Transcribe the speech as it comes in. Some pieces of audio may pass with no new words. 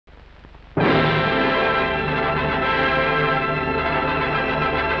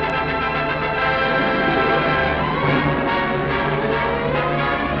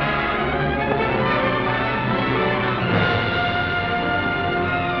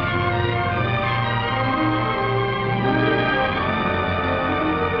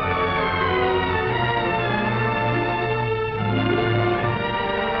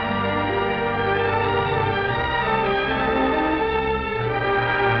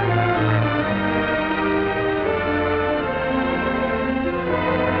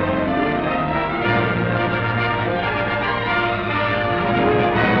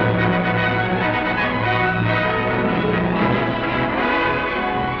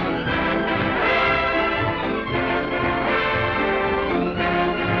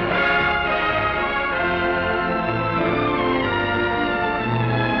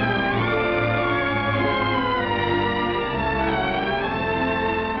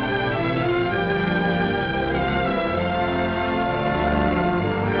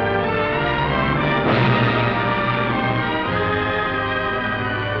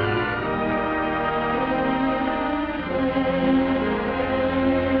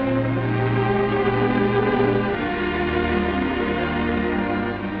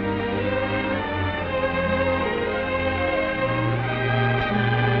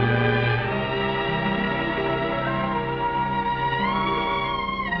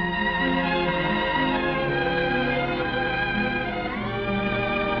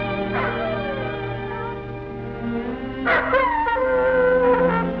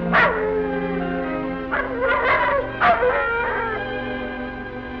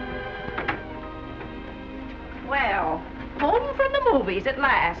movies at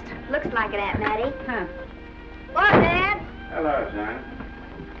last. Looks like it, Aunt Mattie. Huh. What, Dad? Hello, son.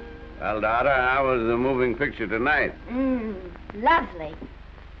 Well, daughter, how was the moving picture tonight? Lovely.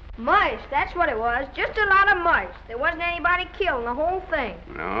 Mice, that's what it was. Just a lot of mice. There wasn't anybody killed in the whole thing.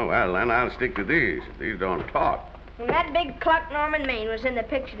 Oh, well, then I'll stick to these. These don't talk. And that big cluck Norman Maine was in the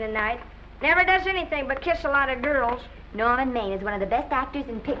picture tonight. Never does anything but kiss a lot of girls. Norman Maine is one of the best actors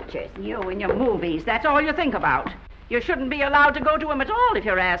in pictures. You and your movies, that's all you think about. You shouldn't be allowed to go to them at all if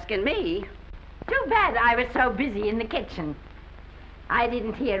you're asking me. Too bad I was so busy in the kitchen. I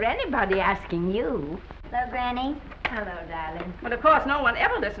didn't hear anybody asking you. Hello, Granny. Hello, darling. But of course, no one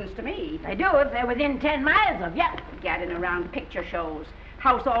ever listens to me. They do if they're within 10 miles of you. Gadding around picture shows.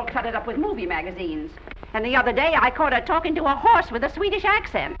 House all cluttered up with movie magazines. And the other day, I caught her talking to a horse with a Swedish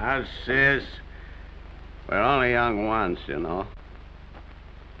accent. Now, sis, we're only young once, you know.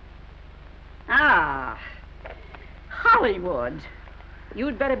 Ah, Hollywood.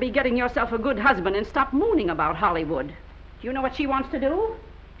 You'd better be getting yourself a good husband and stop mooning about Hollywood. You know what she wants to do?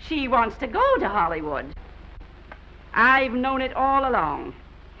 She wants to go to Hollywood. I've known it all along.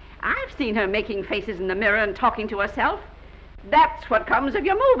 I've seen her making faces in the mirror and talking to herself. That's what comes of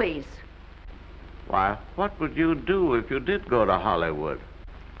your movies. Why, what would you do if you did go to Hollywood?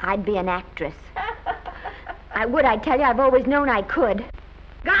 I'd be an actress. I would, I tell you. I've always known I could.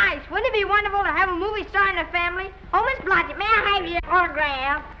 Guys, wouldn't it be wonderful to have a movie star in the family? Oh, Miss Blodgett, may I have your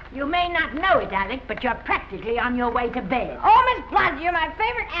autograph? You may not know it, Alec, but you're practically on your way to bed. Oh, Miss Blodgett, you're my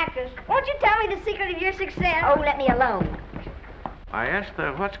favorite actress. Won't you tell me the secret of your success? Oh, let me alone. Why,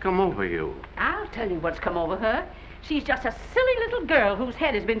 Esther, what's come over you? I'll tell you what's come over her. She's just a silly little girl whose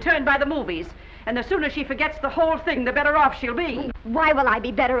head has been turned by the movies. And the sooner she forgets the whole thing, the better off she'll be. Why will I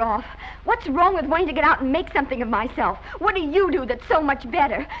be better off? What's wrong with wanting to get out and make something of myself? What do you do that's so much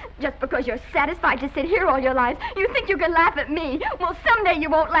better? Just because you're satisfied to sit here all your lives, you think you can laugh at me. Well, someday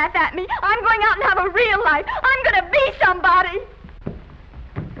you won't laugh at me. I'm going out and have a real life. I'm going to be somebody.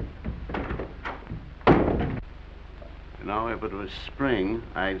 You know, if it was spring,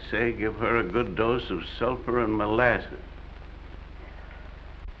 I'd say give her a good dose of sulfur and molasses.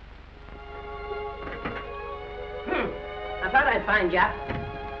 I thought I'd find you.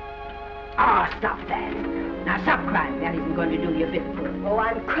 Oh, stop that. Now, stop crying. That isn't going to do you a bit of good. Oh,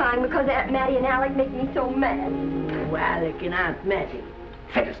 I'm crying because Aunt Mattie and Alec make me so mad. Oh, Alec and Aunt Mattie.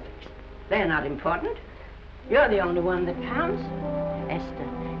 Fiddlesticks. They're not important. You're the only one that counts. Esther,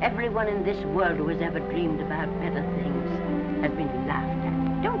 everyone in this world who has ever dreamed about better things has been laughed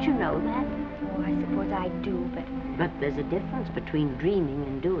at. Don't you know that? Oh, I suppose I do, but... But there's a difference between dreaming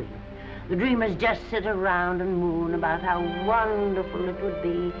and doing. The dreamers just sit around and moon about how wonderful it would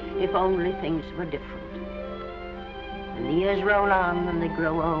be if only things were different. And the years roll on and they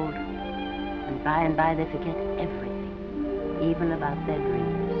grow old. And by they forget everything, even about their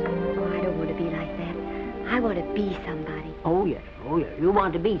dreams. Oh, I don't want to be like that. I want to be somebody. Oh, yes. You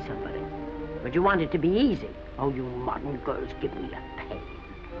want to be somebody. But you want it to be easy. Oh, you modern girls give me a pain.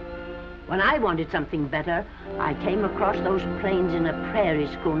 When I wanted something better, I came across those plains in a prairie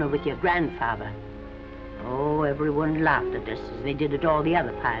schooner with your grandfather. Oh, everyone laughed at us as they did at all the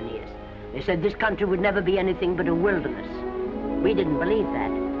other pioneers. They said this country would never be anything but a wilderness. We didn't believe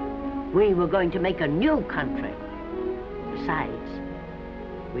that. We were going to make a new country. Besides,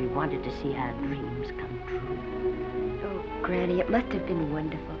 we wanted to see our dreams come true. Oh, Granny, it must have been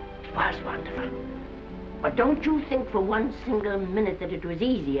wonderful. It was wonderful. But don't you think for one single minute that it was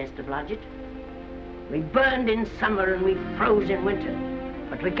easy, Esther Blodgett. We burned in summer and we froze in winter.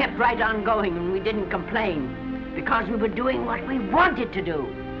 But we kept right on going and we didn't complain because we were doing what we wanted to do.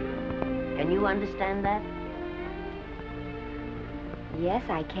 Can you understand that? Yes,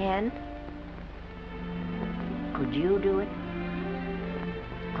 I can. Could you do it?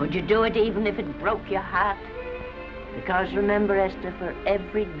 Could you do it even if it broke your heart? Because remember, Esther, for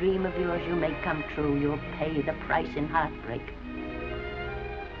every dream of yours you make come true, you'll pay the price in heartbreak.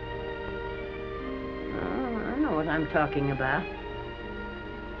 Oh, I know what I'm talking about.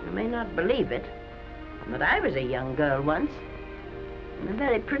 You may not believe it, but I was a young girl once. A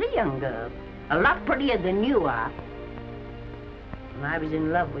very pretty young girl. A lot prettier than you are. And I was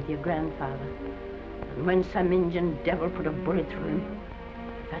in love with your grandfather. And when some Indian devil put a bullet through him,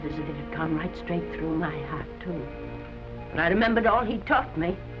 it felt as if it had gone right straight through my heart, too. And I remembered all he taught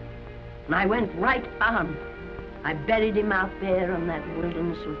me. And I went right on. I buried him out there in that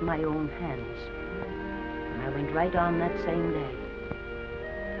wilderness with my own hands. And I went right on that same day.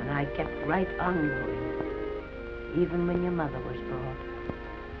 And I kept right on going, even when your mother was born.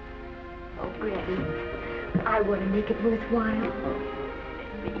 Oh, Granny, I want to make it worthwhile.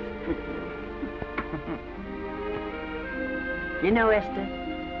 You know, Esther,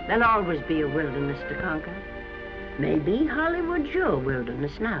 there'll always be a wilderness to conquer. Maybe Hollywood's your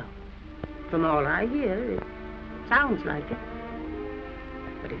wilderness now. From all I hear, it sounds like it.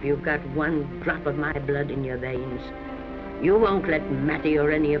 But if you've got one drop of my blood in your veins, you won't let Mattie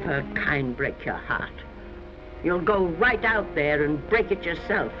or any of her kind break your heart. You'll go right out there and break it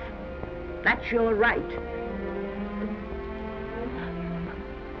yourself. That's your right.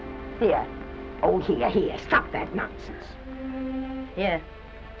 Here. Oh, here. Stop that nonsense. Here.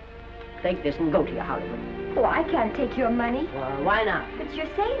 Take this and go to your Hollywood. Oh, I can't take your money. Well, why not? It's your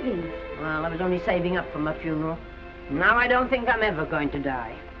savings. Well, I was only saving up for my funeral. Now I don't think I'm ever going to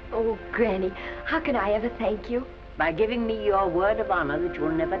die. Oh, Granny, how can I ever thank you? By giving me your word of honor that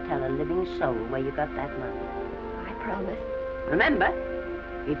you'll never tell a living soul where you got that money. I promise. Remember,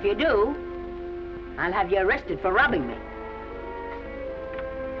 if you do, I'll have you arrested for robbing me.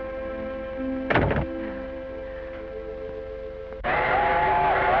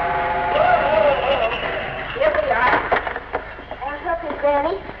 Here we are. I'll help you,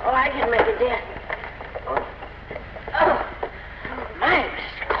 Granny. Oh, I can make it, dear. Oh, my,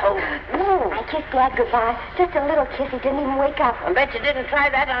 it's cold. I kissed Dad goodbye. Just a little kiss. He didn't even wake up. I bet you didn't try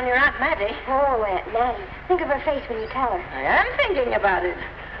that on your Aunt Mattie. Oh, Aunt Mattie. Think of her face when you tell her. I am thinking about it.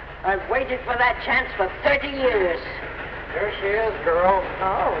 I've waited for that chance for 30 years. Here she is, girl.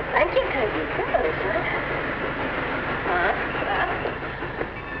 Oh, thank you, Cousin. Good, huh?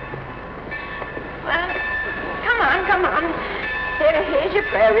 Well, come on. Here's your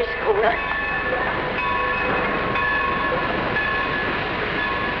prairie schooner.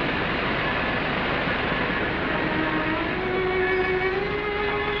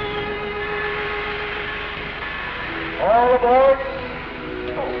 All aboard.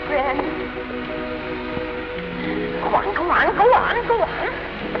 Oh, Granny. Go on.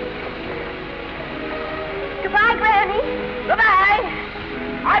 Goodbye, Granny. Goodbye.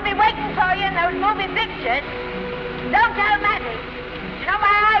 I'll be waiting for you in those movie pictures. Don't tell Mattie. You know,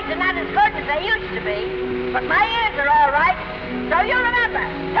 my eyes are not as good as they used to be, but my ears are all right. So you remember,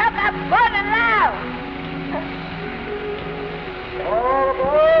 talk up good and loud. All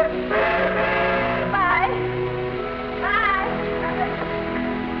aboard. Bye. Bye.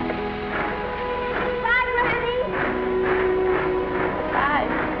 Bye, Granny. Bye.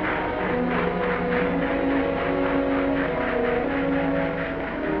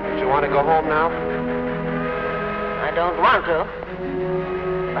 Do you want to go home now? I don't want to,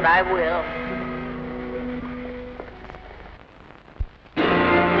 but I will.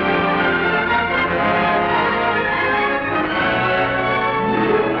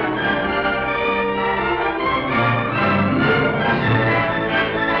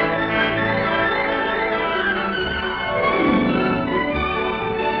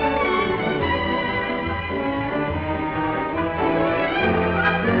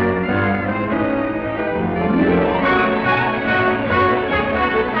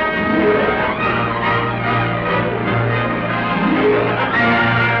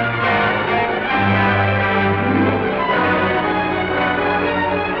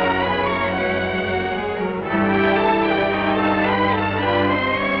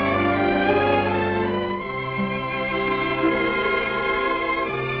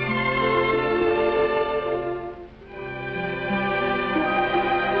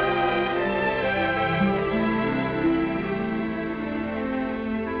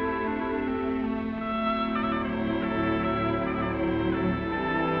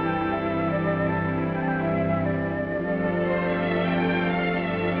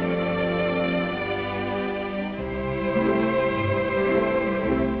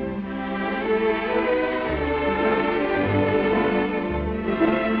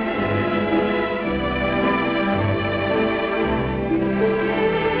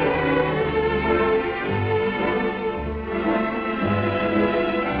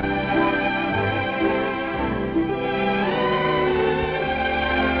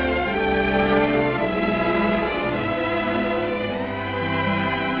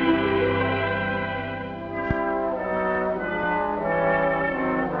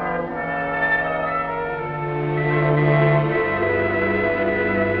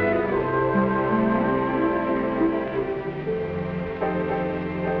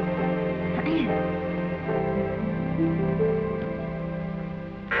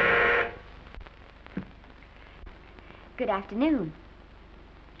 Good afternoon.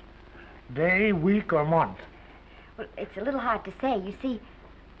 Day, week, or month? Well, it's a little hard to say. You see,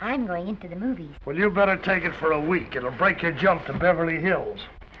 I'm going into the movies. Well, you better take it for a week. It'll break your jump to Beverly Hills.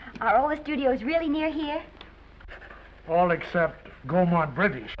 Are all the studios really near here? All except Gaumont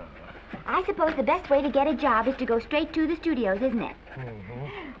British. I suppose the best way to get a job is to go straight to the studios, isn't it?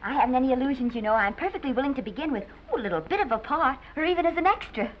 Mm-hmm. I haven't any illusions, you know. I'm perfectly willing to begin with a little bit of a part, or even as an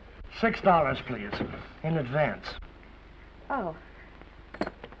extra. $6, please, in advance. Oh.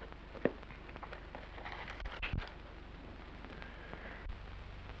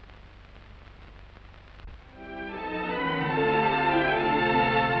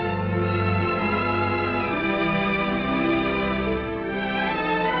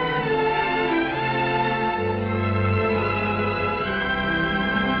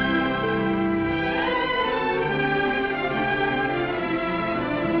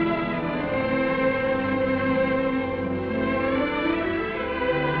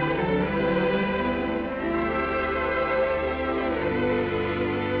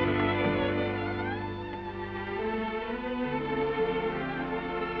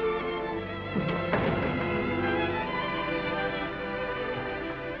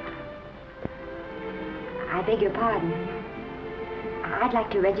 I beg your pardon. I'd like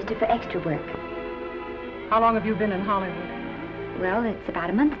to register for extra work. How long have you been in Hollywood? Well, it's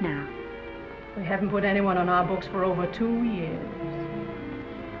about a month now. We haven't put anyone on our books for over 2 years.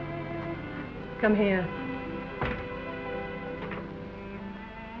 Come here.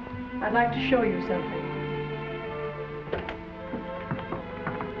 I'd like to show you something.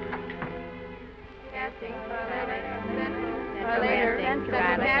 Casting, try later, casting,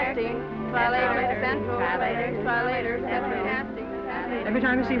 try later, central, try later, central, casting. Every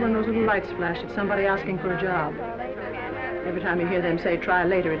time you see one of those little lights flash, it's somebody asking for a job. Every time you hear them say try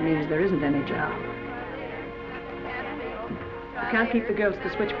later, it means there isn't any job. You can't keep the girls at the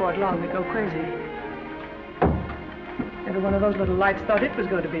switchboard long, they go crazy. Every one of those little lights thought it was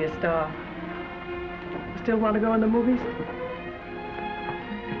going to be a star. You still want to go in the movies?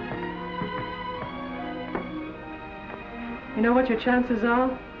 You know what your chances are?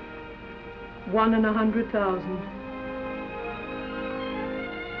 1 in 100,000.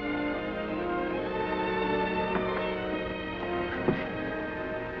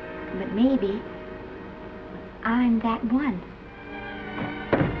 But maybe I'm that one.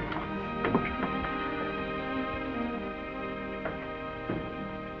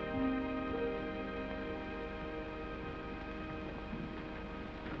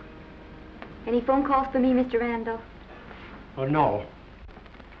 Any phone calls for me, Mr. Randall? Oh, no.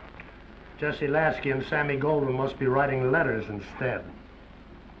 Jesse Lasky and Sammy Goldwyn must be writing letters instead.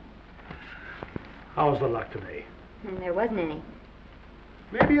 How's the luck today? There wasn't any.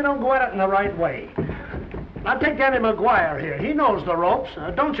 Maybe you don't go at it in the right way. Now take Danny McGuire here. He knows the ropes.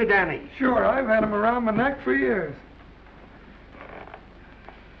 Don't you, Danny? Sure, I've had him around my neck for years.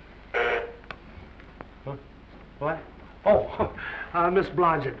 Huh? What? Oh, Miss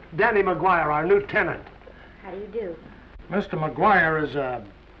Blodgett. Danny McGuire, our new tenant. How do you do? Mr. McGuire is a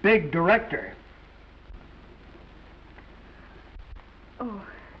big director. Oh,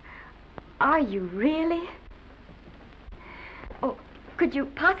 are you really? Oh, could you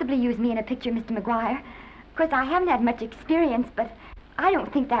possibly use me in a picture, Mr. McGuire? Of course, I haven't had much experience, but I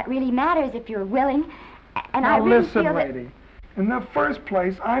don't think that really matters if you're willing. And now I really listen, feel lady. In the first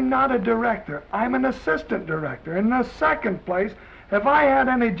place, I'm not a director. I'm an assistant director. In the second place, if I had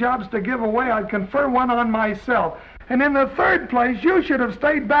any jobs to give away, I'd confer one on myself. And in the third place, you should have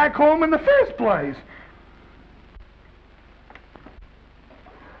stayed back home in the first place.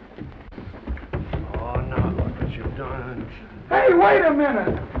 Oh, now look what you've done. Hey, wait a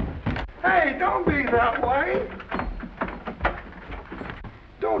minute. Hey, don't be that way.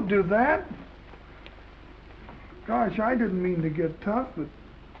 Don't do that. Gosh, I didn't mean to get tough, but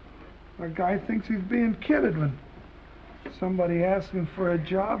a guy thinks he's being kidded when somebody asks him for a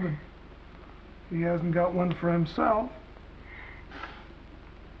job and he hasn't got one for himself.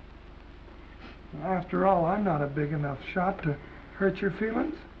 After all, I'm not a big enough shot to hurt your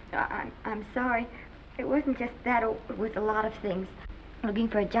feelings. I'm sorry. It wasn't just that. It was a lot of things. Looking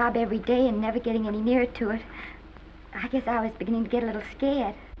for a job every day and never getting any nearer to it. I guess I was beginning to get a little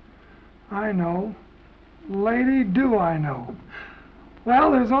scared. I know. Lady, do I know.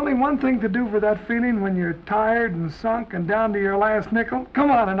 Well, there's only one thing to do for that feeling when you're tired and sunk and down to your last nickel.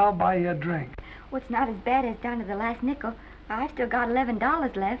 Come on and I'll buy you a drink. Well, it's not as bad as down to the last nickel. I've still got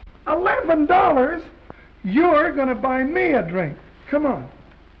 $11 left. $11? You're going to buy me a drink. Come on.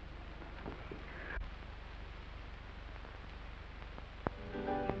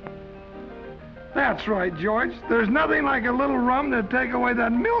 That's right, George. There's nothing like a little rum to take away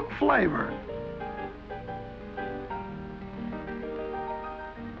that milk flavor.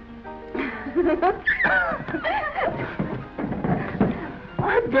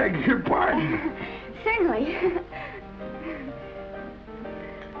 I beg your pardon. Certainly.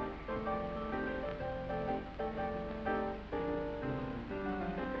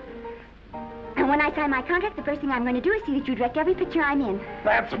 when I sign my contract, the first thing I'm going to do is see that you direct every picture I'm in.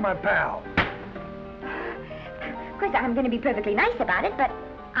 That's my pal. Of course, I'm going to be perfectly nice about it, but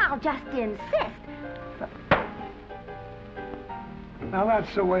I'll just insist. Now,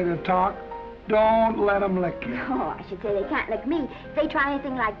 that's the way to talk. Don't let them lick you. Oh, I should say they can't lick me. If they try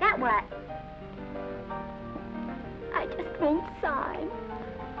anything like that, well, I just won't sign.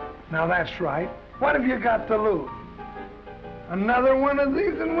 Now, that's right. What have you got to lose? Another one of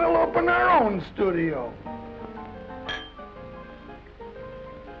these and we'll open our own studio.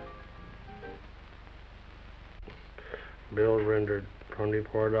 Bill rendered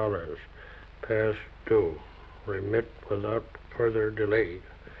 $24. Past due. Remit without further delay.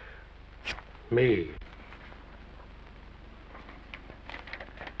 Me.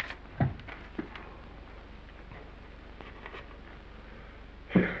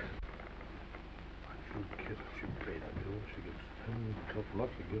 Tough luck,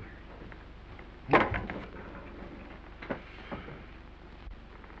 I guess.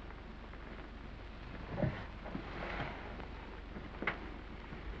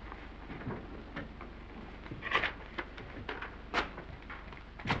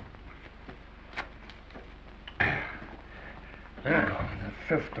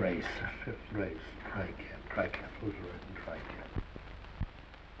 The fifth race. Tri-cap. Who's riding tri-cap?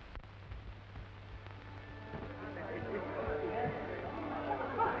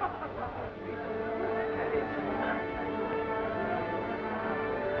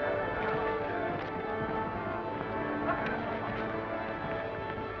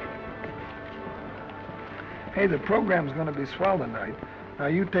 Hey, the program's going to be swell tonight. Now,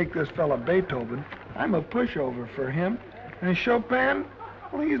 you take this fella Beethoven. I'm a pushover for him. And Chopin,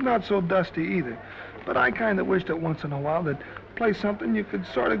 well, he's not so dusty either. But I kind of wish that once in a while they'd play something you could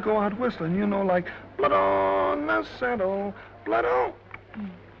sort of go out whistling, you know, like blood on the saddle, blood on.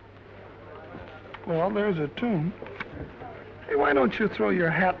 Well, there's a tune. Hey, why don't you throw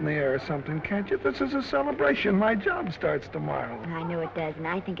your hat in the air or something, can't you? This is a celebration. My job starts tomorrow. I know it does, and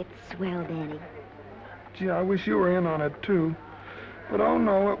I think it's swell, Danny. Gee, I wish you were in on it, too. But, oh,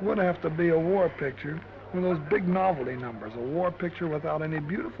 no, it would have to be a war picture. One of those big novelty numbers. A war picture without any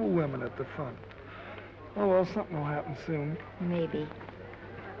beautiful women at the front. Oh, well, something will happen soon. Maybe.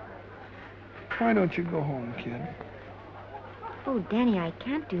 Why don't you go home, kid? Oh, Danny, I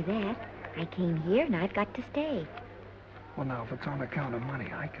can't do that. I came here, and I've got to stay. Well, now, if it's on account of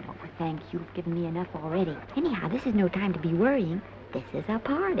money, I can... Oh, thanks. You've given me enough already. Anyhow, this is no time to be worrying. This is a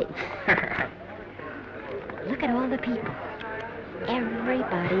party. Look at all the people.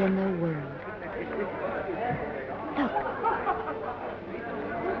 Everybody in the world. Look.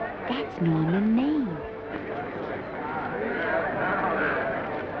 That's Norman Maine.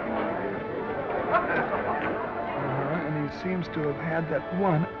 And he seems to have had that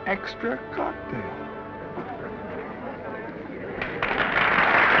one extra cocktail.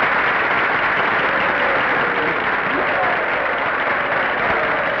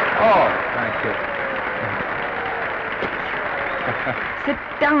 Oh, thank you. Sit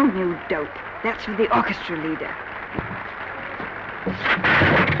down, you dope. That's for the orchestra leader.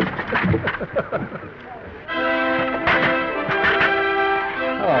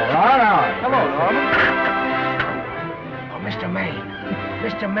 All right. Hello, Norman. Oh, Mr. Maine.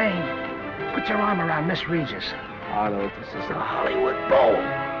 Mr. Maine, put your arm around Miss Regis. Arlo, this is The Hollywood Bowl.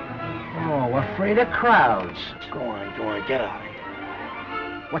 Oh, afraid of crowds. Go on, get out of here.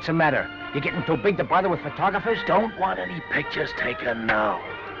 What's the matter? You getting too big to bother with photographers? Don't want any pictures taken now.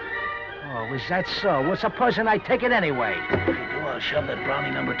 Oh, is that so? Well, supposing I take it anyway. If you do, I'll shove that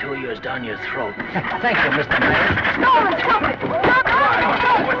brownie number 2 of yours down your throat. Thank you, Mr. Mayor. Norman, stop it! Stop it!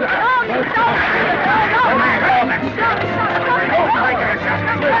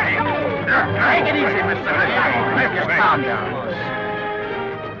 Take it easy, Mr. Mayor. Just calm down.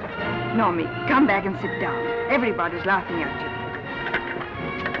 Normie, come back and sit down. Everybody's laughing at you.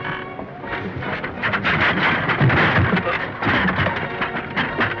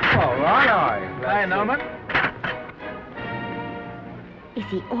 All right. Hi, Norman. Is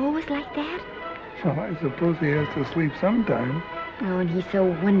he always like that? Well, I suppose he has to sleep sometime. Oh, and he's so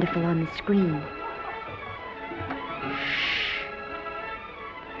wonderful on the screen.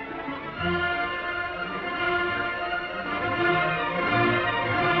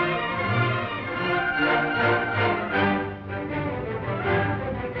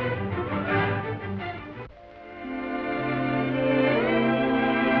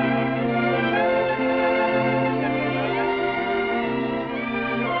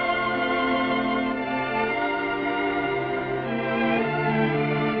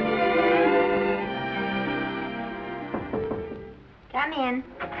 Come in.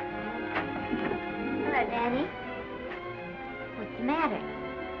 Daddy, what's the matter?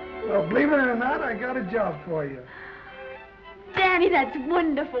 Well, believe it or not, I got a job for you. Daddy, that's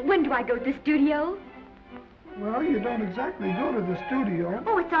wonderful. When do I go to the studio? Well, you don't exactly go to the studio.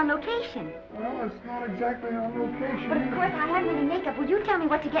 Oh, it's on location. Well, it's not exactly on location. But of course, I haven't any makeup. Will you tell me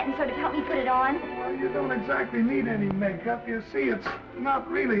what to get and sort of help me put it on? Well, you don't exactly need any makeup. You see, it's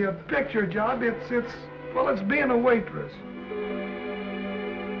not really a picture job. It's being a waitress.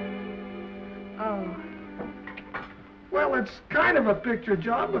 Oh. Well, it's kind of a picture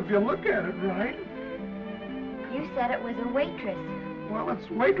job if you look at it right. You said it was a waitress. Well, it's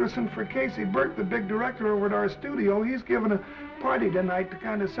waitressing for Casey Burke, the big director over at our studio. He's giving a party tonight to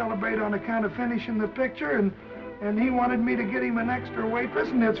kind of celebrate on account of finishing the picture, and he wanted me to get him an extra waitress,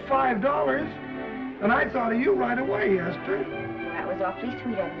 and it's $5. And I thought of you right away, Esther. That was awfully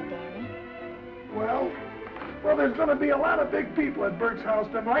sweet of you, Danny. Well, there's going to be a lot of big people at Burke's house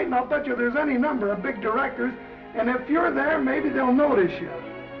tonight, and I'll bet you there's any number of big directors, and if you're there, maybe they'll notice you.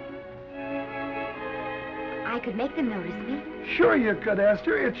 I could make them notice me. Sure you could,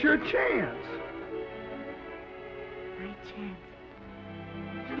 Esther. It's your chance. My chance.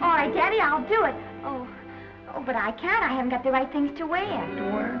 All right, Daddy, I'll do it. Oh, but I can't. I haven't got the right things to wear. To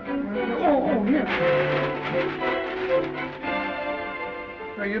wear? Oh, here.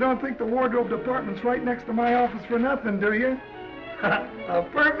 Now, you don't think the wardrobe department's right next to my office for nothing, do you? A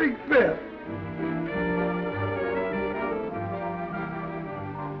perfect fit.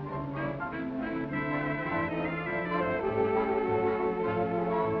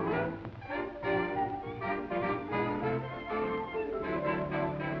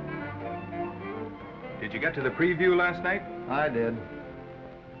 Did you get to the preview last night? I did.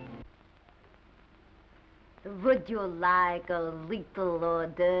 Would you like a little hors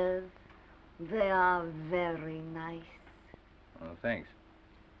d'oeuvre? They are very nice. Oh, thanks.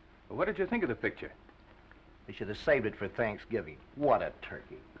 Well, what did you think of the picture? They should have saved it for Thanksgiving. What a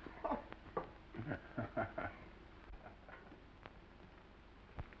turkey.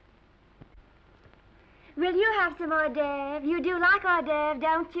 Will you have some hors d'oeuvre? You do like hors d'oeuvre,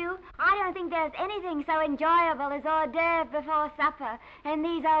 don't you? I don't think there's anything so enjoyable as hors d'oeuvre before supper, and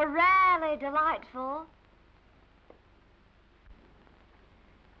these are rarely delightful.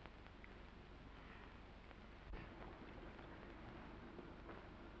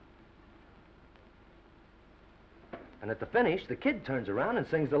 And at the finish, the kid turns around and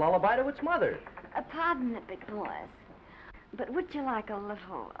sings the lullaby to its mother. Pardon the big boys, but would you like a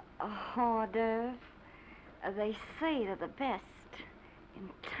little hors d'oeuvre? They say they're the best in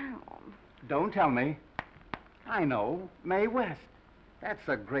town. Don't tell me. I know. Mae West. That's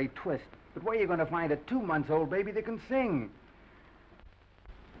a great twist. But where are you going to find a 2-month-old baby that can sing?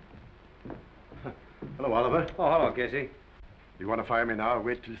 Hello, Oliver. Oh, hello, Casey. You want to fire me now or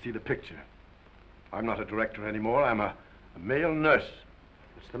wait till you see the picture? I'm not a director anymore. I'm a male nurse.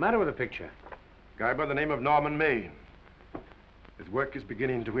 What's the matter with the picture? Guy by the name of Norman Maine. His work is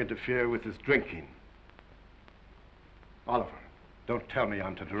beginning to interfere with his drinking. Oliver, don't tell me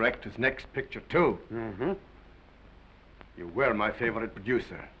I'm to direct his next picture, too. Mm-hmm. You were my favorite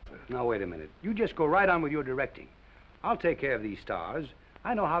producer. Now, wait a minute. You just go right on with your directing. I'll take care of these stars.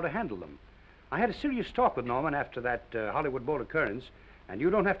 I know how to handle them. I had a serious talk with Norman after that Hollywood Bowl occurrence, and you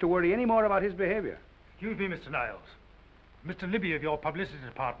don't have to worry any more about his behavior. Excuse me, Mr. Niles. Mr. Libby of your publicity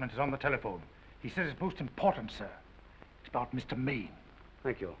department is on the telephone. He says it's most important, sir. It's about Mr. Maine.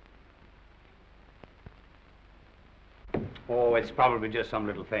 Thank you. Oh, it's probably just some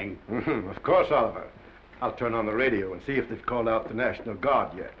little thing. Of course, Oliver. I'll turn on the radio and see if they've called out the National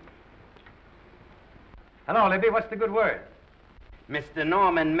Guard yet. Hello, Libby. What's the good word? Mr.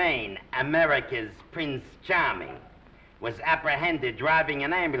 Norman Maine, America's Prince Charming, was apprehended driving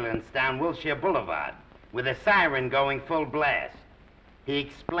an ambulance down Wilshire Boulevard with a siren going full blast. He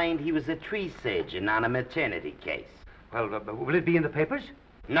explained he was a tree surgeon on a maternity case. Well, will it be in the papers?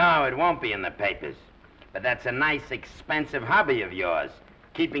 No, it won't be in the papers. But that's a nice, expensive hobby of yours,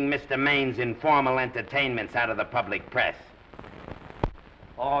 keeping Mr. Maine's informal entertainments out of the public press.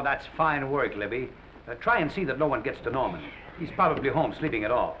 Oh, that's fine work, Libby. Try and see that no one gets to Norman. He's probably home sleeping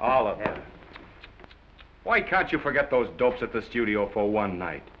it off. Oliver. Yeah. Why can't you forget those dopes at the studio for one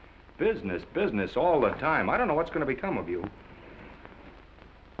night? Business, business all the time. I don't know what's going to become of you.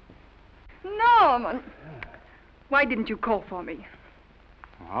 Norman! Why didn't you call for me?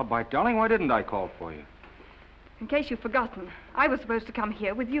 Well, by darling, why didn't I call for you? In case you've forgotten, I was supposed to come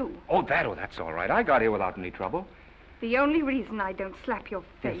here with you. Oh, that's all right. I got here without any trouble. The only reason I don't slap your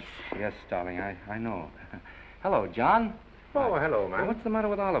face. Yes, darling, I know. Hello, John. Oh, hello, man. What's the matter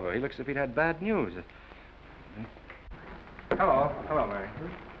with Oliver? He looks as if he'd had bad news. Hello, Mary.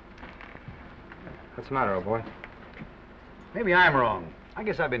 What's the matter, old boy? Maybe I'm wrong. I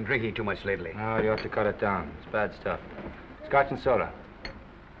guess I've been drinking too much lately. Oh, you ought to cut it down. It's bad stuff. Scotch and soda.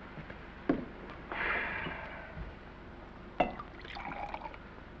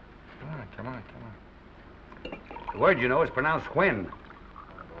 Come on. The word, you know, is pronounced when.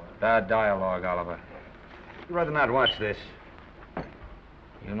 Bad dialogue, Oliver. I'd rather not watch this.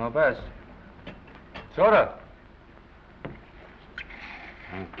 You know best. Soda.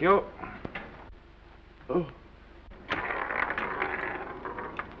 Thank you. Oh.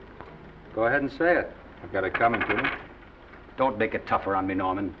 Go ahead and say it. I've got it coming to me. Don't make it tougher on me,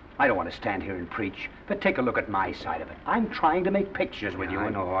 Norman. I don't want to stand here and preach, but take a look at my side of it. I'm trying to make pictures with you. I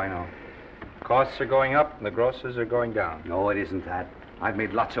know. Costs are going up and the grosses are going down. No, it isn't that. I've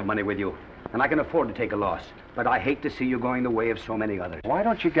made lots of money with you, and I can afford to take a loss. But I hate to see you going the way of so many others. Why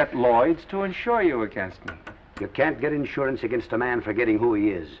don't you get Lloyd's to insure you against me? You can't get insurance against a man forgetting who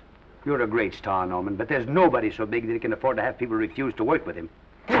he is. You're a great star, Norman, but there's nobody so big that he can afford to have people refuse to work with him.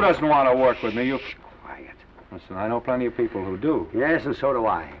 Who doesn't want to work with me? You... Quiet. Listen, I know plenty of people who do. Yes, and so do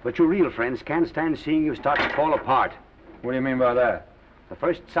I. But your real friends can't stand seeing you start to fall apart. What do you mean by that? The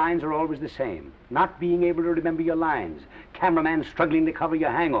first signs are always the same. Not being able to remember your lines. Cameraman struggling to cover your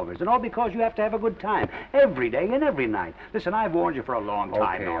hangovers. And all because you have to have a good time. Every day and every night. Listen, I've warned you for a long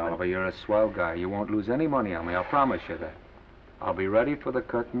time, Okay, Norman. Oliver, you're a swell guy. You won't lose any money on me. I'll promise you that. I'll be ready for the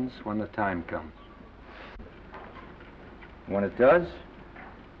curtains when the time comes. When it does,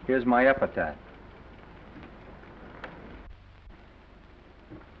 here's my epitaph.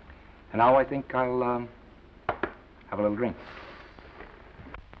 And now I think I'll have a little drink.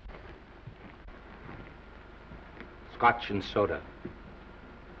 Scotch and soda.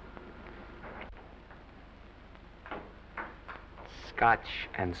 Scotch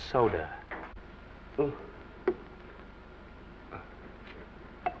and soda. Ooh.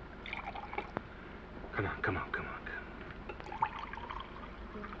 Come on.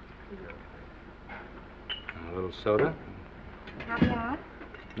 A little soda? Caviar?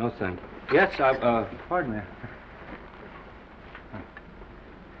 No, thank you. Yes, pardon me.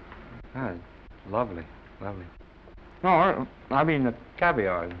 Ah, lovely. No, I mean the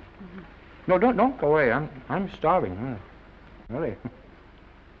caviar. Mm-hmm. No, don't go away. I'm starving. Really.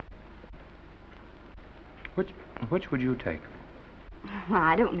 Which would you take? Well,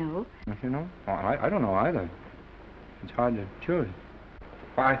 I don't know. You know? I don't know either. It's hard to choose.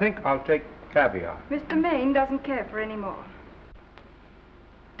 Well, I think I'll take caviar. Mr. Maine doesn't care for any more.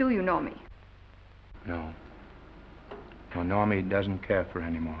 Do you know me? No. No, Normie doesn't care for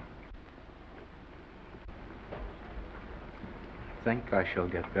any more. I think I shall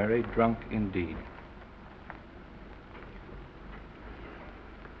get very drunk indeed.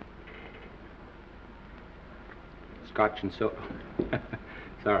 Scotch and soda.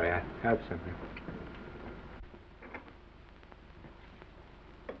 Sorry, I have something.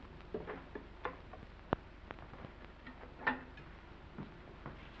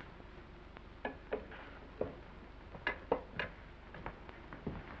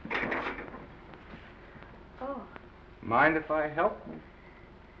 Oh. Mind if I help?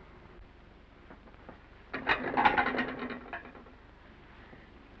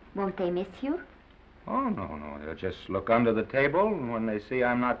 Won't they miss you? Oh, no. They'll just look under the table, and when they see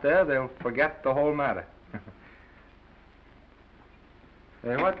I'm not there, they'll forget the whole matter.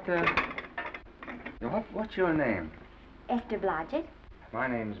 Hey, what's your name? Esther Blodgett. My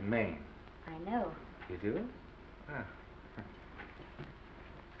name's Maine. I know. You do?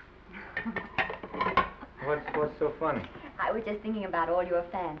 What's so funny? I was just thinking about all your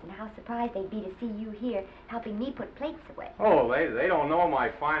fans and how surprised they'd be to see you here helping me put plates away. Oh, they don't know my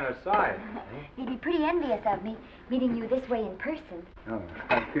finer side. They'd be pretty envious of me, meeting you this way in person. Oh,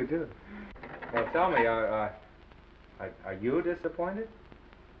 how you do? Well, tell me, are you disappointed?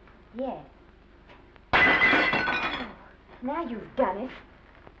 Yes. Oh, now you've done it.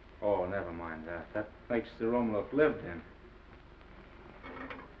 Oh, never mind that. That makes the room look lived in.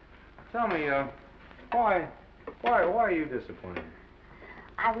 Tell me, why are you disappointed?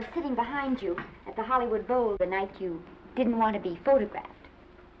 I was sitting behind you at the Hollywood Bowl the night you didn't want to be photographed.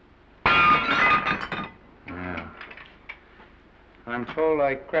 Yeah. I'm told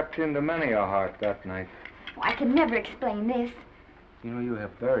I crept into many a heart that night. Oh, I can never explain this. You know, you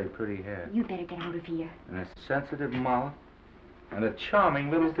have very pretty hair. You better get out of here. And a sensitive mouth. And a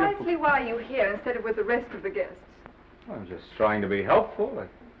charming little dimple. Precisely why are you here instead of with the rest of the guests? I'm just trying to be helpful.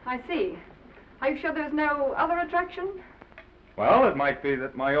 I see. Are you sure there's no other attraction? Well, it might be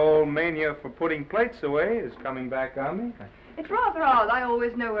that my old mania for putting plates away is coming back on me. It's rather odd. I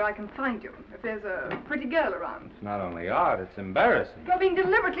always know where I can find you if there's a pretty girl around. It's not only odd, it's embarrassing. You're being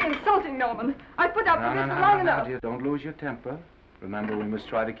deliberately insulting, Norman. I put up with this for long enough. Dear, don't lose your temper. Remember, we must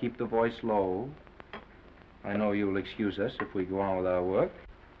try to keep the voice low. I know you'll excuse us if we go on with our work.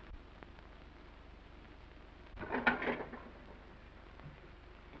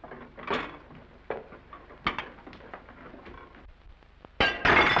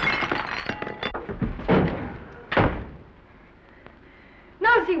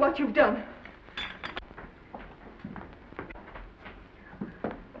 Now see what you've done.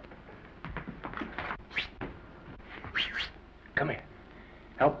 Come here.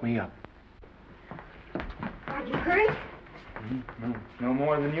 Help me up. Are you hurt? No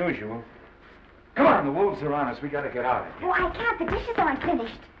more than usual. Come on, the wolves are on us. We gotta get out of here. Oh, I can't. The dishes aren't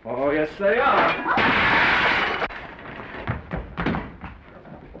finished. Oh, yes, they are.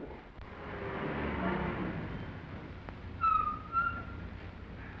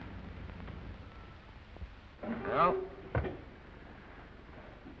 Well,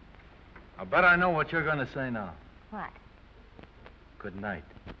 I bet I know what you're going to say now. What? Good night.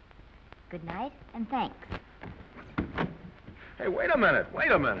 Good night, and thanks. Hey, wait a minute.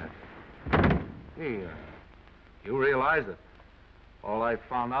 Hey, you realize that all I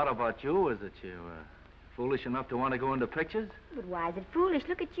found out about you is that you're foolish enough to want to go into pictures? But why is it foolish?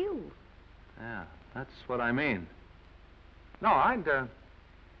 Look at you. Yeah, that's what I mean. No, I'd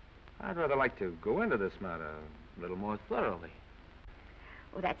rather like to go into this matter a little more thoroughly.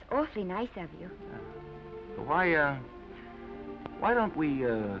 Oh, that's awfully nice of you. So why don't we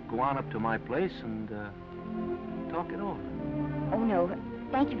go on up to my place and talk it over? Oh, no.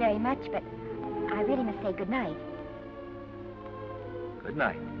 Thank you very much, but I really must say good night. Good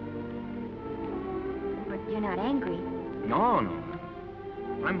night. But you're not angry. No.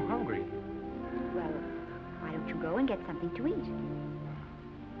 I'm hungry. Well, why don't you go and get something to eat?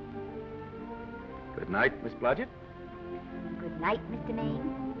 Good night, Miss Blodgett. Good night, Mr.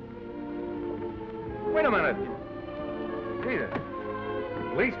 Maine. Wait a minute. Peter,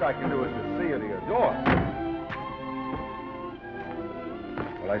 the least I can do is to see you to your door.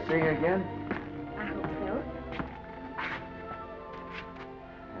 Will I see you again? I hope so.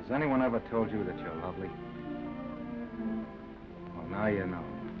 Has anyone ever told you that you're lovely? Well, now you know.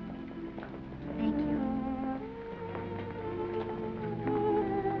 Thank you.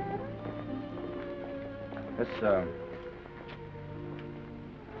 This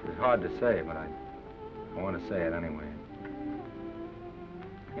is hard to say, but I want to say it anyway.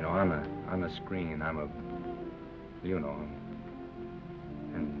 You know, on the screen, I'm a, you know,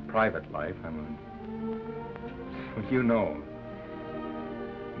 in private life, I'm a, well, you know.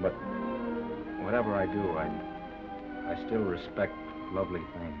 But whatever I do, I still respect lovely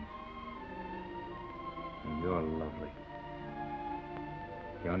things. And you're lovely.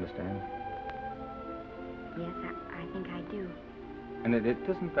 You understand? Yes, I think I do. And it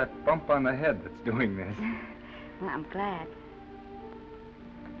isn't that bump on the head that's doing this. Well, I'm glad.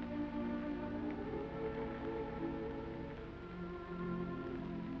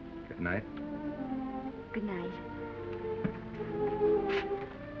 Good night. Good night.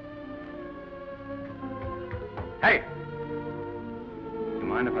 Hey! You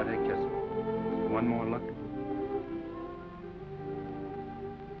mind if I take just one more look?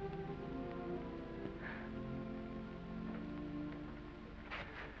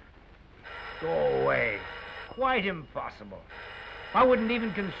 Go away. Quite impossible. I wouldn't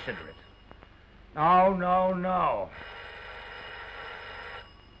even consider it. No.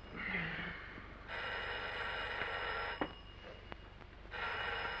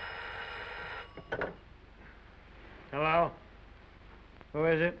 Hello? Who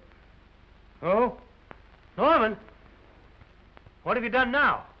is it? Who? Norman? What have you done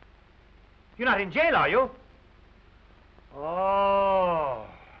now? You're not in jail, are you? Oh.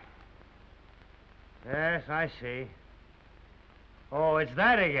 Yes, I see. Oh, it's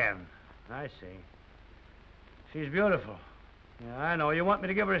that again. I see. She's beautiful. Yeah, I know. You want me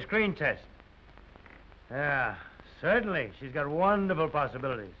to give her a screen test? Yeah, certainly. She's got wonderful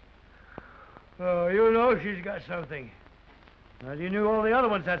possibilities. Oh, you know she's got something. Well, you knew all the other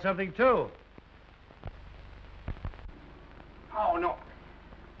ones had something, too. Oh, no.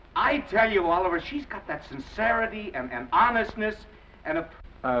 I tell you, Oliver, she's got that sincerity and honestness and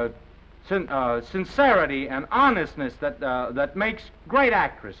a... sincerity and honestness that makes great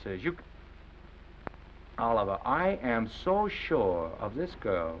actresses. Oliver, I am so sure of this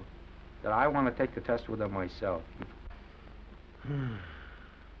girl that I want to take the test with her myself.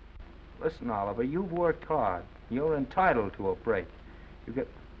 Listen, Oliver, you've worked hard. You're entitled to a break. You get...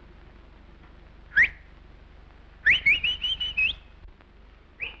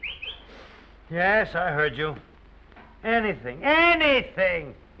 Yes, I heard you. Anything.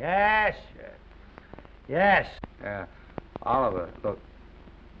 Anything! Yes, sir. Yes. Yeah. Oliver, look.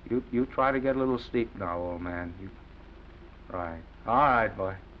 You try to get a little sleep now, old man. Right. All right,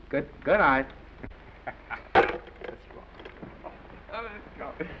 boy. Good night. Let's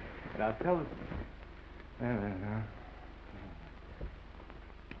go. Now tell us.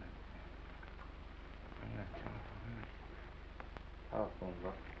 Telephone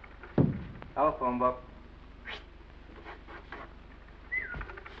book. Telephone book.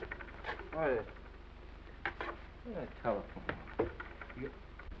 What is it? Telephone book.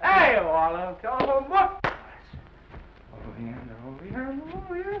 Hey, Olive, telephone book. Over here.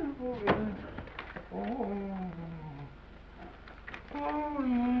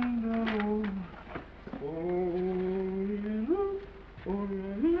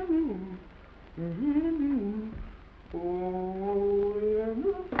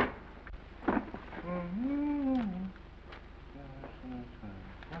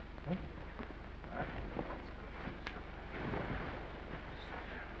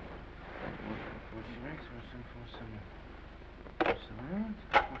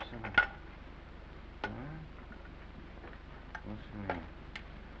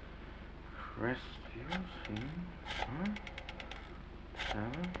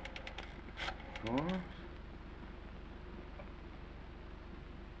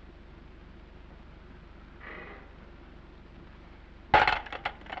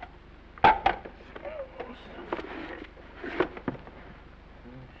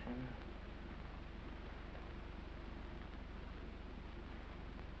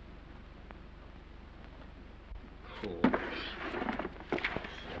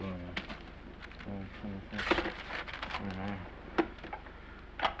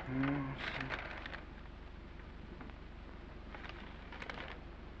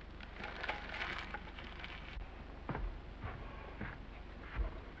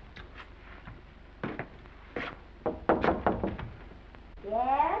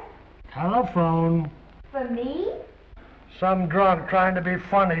 Yes? Telephone. For me? Some drunk trying to be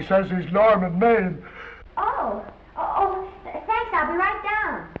funny says he's Norman Maine. Oh, thanks. I'll be right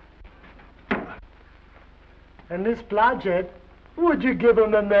down. And Miss Blodgett, would you give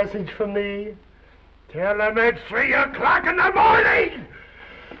him a message for me? Tell him it's 3 o'clock in the morning!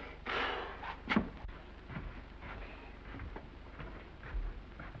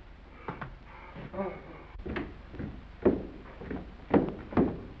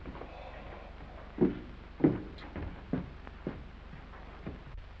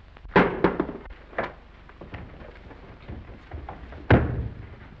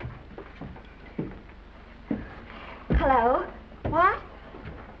 Hello? What?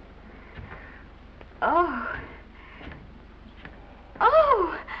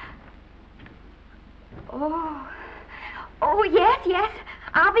 Oh, yes.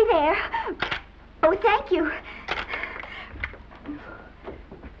 I'll be there. Oh, thank you.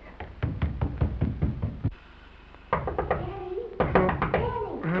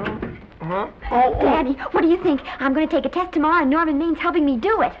 Daddy, what do you think? I'm going to take a test tomorrow, and Norman Maine's helping me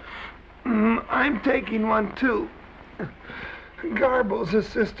do it. I'm taking one, too. Garble's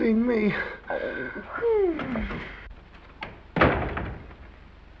assisting me.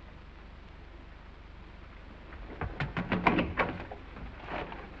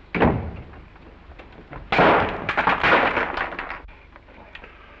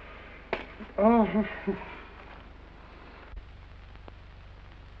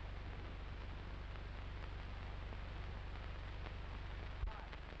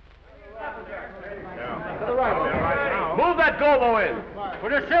 Move that Golo in.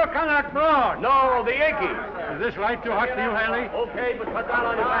 Put a silk on that broad. No, the Yankee. Is this light too hot for you, Haley? Okay, but cut down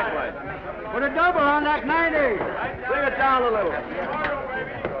on your backlight. Put a double on that 90. Bring it down a little.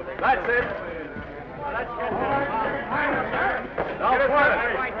 That's it. Now point it.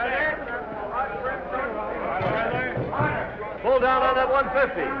 Pull down on that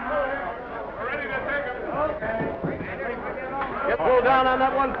 150. Get pulled down on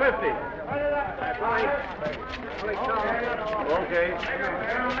that 150. Okay.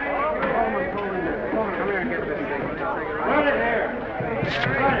 Come here and get this thing. Run it here.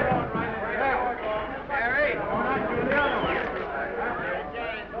 Run it.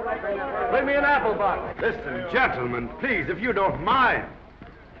 Bring me an apple box. Listen, gentlemen, please, if you don't mind.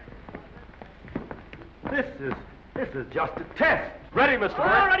 This is just a test. Ready, Mr. Burke?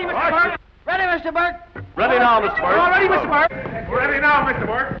 All ready, Mr. Burke. Ready, Mr. Burke. Ready now, Mr. Burke. All ready, Mr. Burke. Ready now, Mr.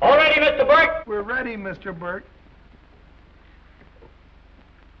 Burke. All ready, Mr. Burke. We're ready, Mr. Burke.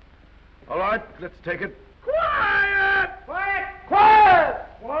 All right, let's take it. Quiet! Quiet! Quiet!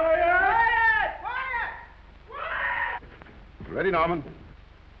 Quiet! Ready, Norman?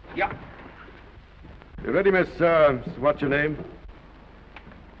 Yeah. You ready, Miss, what's your name?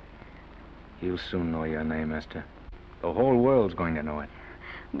 You'll soon know your name, Esther. The whole world's going to know it.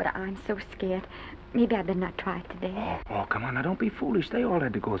 But I'm so scared. Maybe I better not try it today. Oh, come on, now don't be foolish. They all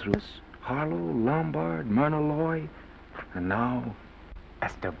had to go through this. Harlow, Lombard, Myrna Loy, and now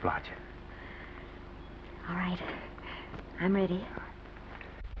Esther Blodgett. All right. I'm ready.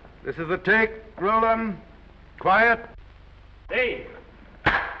 This is the take. Roll 'em. Quiet. Hey.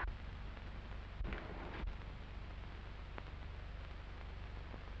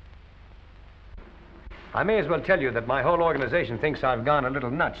 I may as well tell you that my whole organization thinks I've gone a little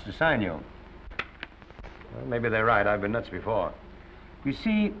nuts to sign you. Well, maybe they're right. I've been nuts before. You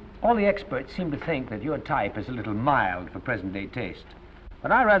see, all the experts seem to think that your type is a little mild for present-day taste.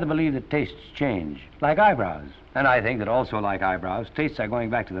 But I rather believe that tastes change, like eyebrows. And I think that also like eyebrows, tastes are going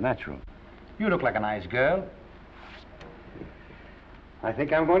back to the natural. You look like a nice girl. I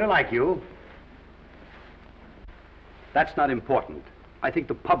think I'm going to like you. That's not important. I think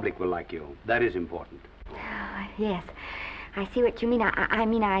the public will like you. That is important. Oh, yes. I see what you mean. I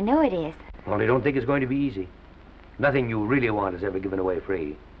mean, I know it is. Only don't think it's going to be easy. Nothing you really want is ever given away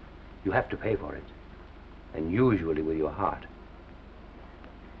free. You have to pay for it. And usually with your heart.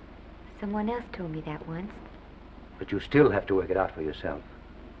 Someone else told me that once. But you still have to work it out for yourself.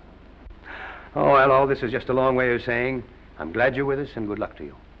 Oh, well, all this is just a long way of saying, I'm glad you're with us and good luck to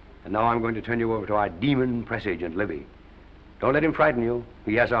you. And now I'm going to turn you over to our demon press agent, Libby. Don't let him frighten you.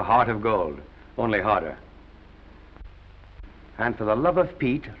 He has a heart of gold, only harder. And for the love of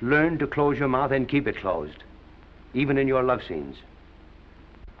Pete, learn to close your mouth and keep it closed, even in your love scenes.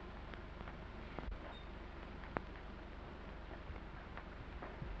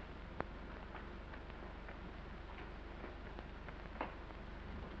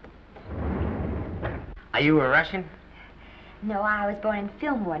 Are you a Russian? No, I was born in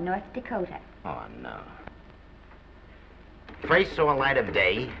Fillmore, North Dakota. Oh, no. First saw light of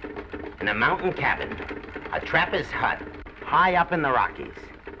day in a mountain cabin, a trapper's hut, high up in the Rockies.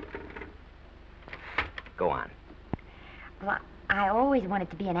 Go on. Well, I always wanted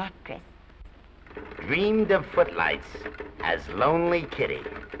to be an actress. Dreamed of footlights as Lonely Kitty.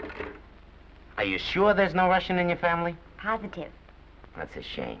 Are you sure there's no Russian in your family? Positive. That's a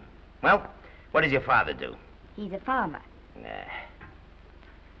shame. Well, what does your father do? He's a farmer.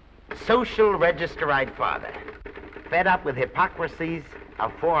 Social registerite father. Fed up with hypocrisies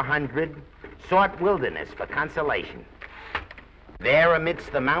of 400, sought wilderness for consolation. There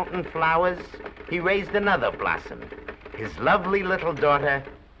amidst the mountain flowers, he raised another blossom. His lovely little daughter.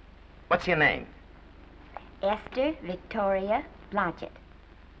 What's your name? Esther Victoria Blodgett.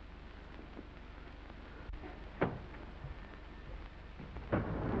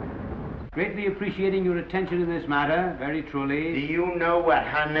 Greatly appreciating your attention in this matter, very truly. Do you know what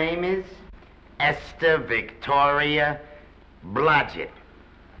her name is? Esther Victoria Blodgett.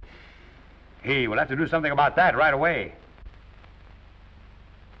 Hey, we'll have to do something about that right away.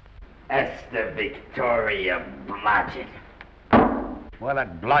 Esther Victoria Blodgett. Well,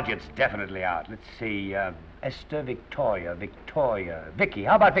 that Blodgett's definitely out. Let's see, Esther Victoria, Vicky.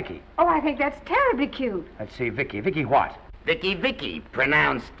 How about Vicky? Oh, I think that's terribly cute. Let's see, Vicky. Vicky what? Vicky,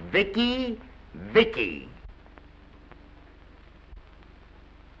 pronounced Vicky.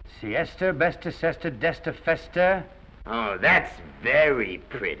 See, Esther, Besta, Sesta, Desta, Festa. Oh, that's very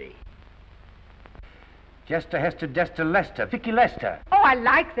pretty. Jester, Hester, Desta, Lester. Vicky Lester. Oh, I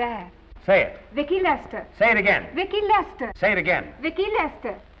like that. Say it. Vicky Lester. Say it again. Vicky Lester. Say it again. Vicky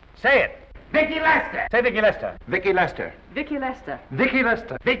Lester. Say it. Vicky Lester. Say Vicky Lester. Vicky Lester. Vicky Lester. Vicky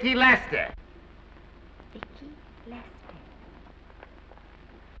Lester. Vicky Lester.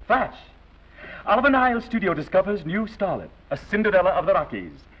 Flash. Oliver Niles Studio discovers new starlet, a Cinderella of the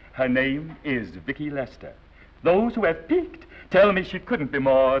Rockies. Her name is Vicky Lester. Those who have peeked tell me she couldn't be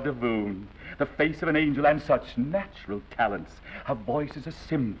more Devine. The face of an angel and such natural talents. Her voice is a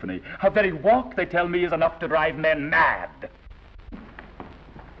symphony. Her very walk, they tell me, is enough to drive men mad.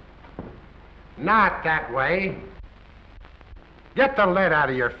 Not that way. Get the lead out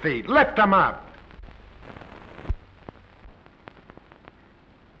of your feet. Lift them up.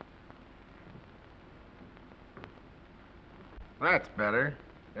 That's better.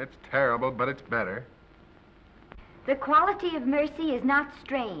 It's terrible, but it's better. The quality of mercy is not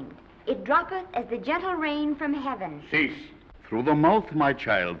strained. It droppeth as the gentle rain from heaven. Cease. Through the mouth, my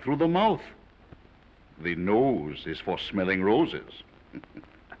child, through the mouth. The nose is for smelling roses.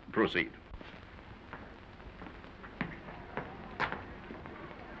 Proceed.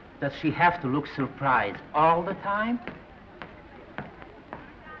 Does she have to look surprised all the time?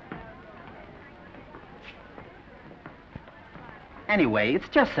 Anyway, it's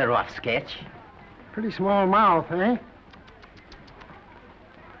just a rough sketch. Pretty small mouth, eh?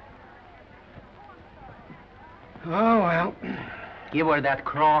 Oh, well. Give her that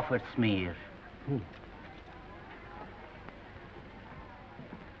Crawford smear.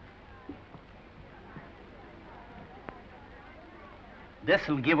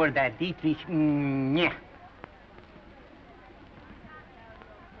 This'll give her that Dietrich. Yeah.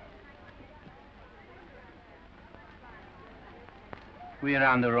 We're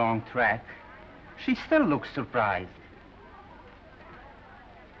on the wrong track. She still looks surprised.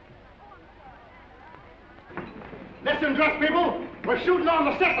 Listen, dress people. We're shooting on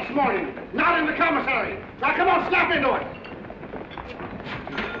the set this morning, not in the commissary. Now, come on, snap into it.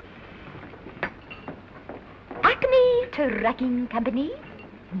 Acme Trucking Company?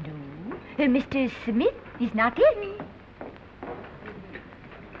 No, Mr. Smith is not in.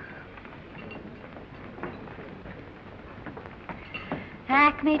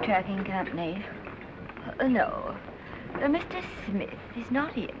 Acme Trucking Company. No, Mr. Smith is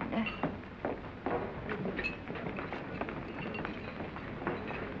not in.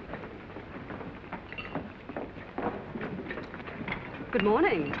 Good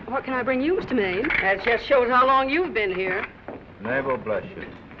morning. What can I bring you, Mr. Maine? That just shows how long you've been here. Neighbor, bless you.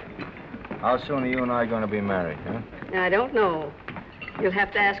 How soon are you and I going to be married, huh? I don't know. You'll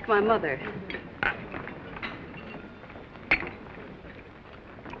have to ask my mother.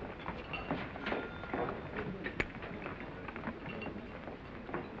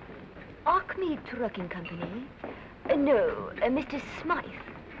 Acme Trucking Company? No, Mr. Smythe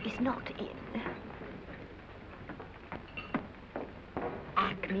is not in.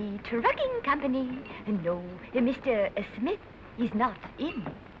 Acme Trucking Company? No, Mr. Smith is not in.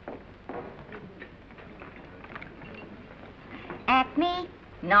 Acme?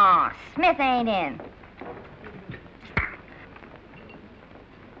 No, Smith ain't in.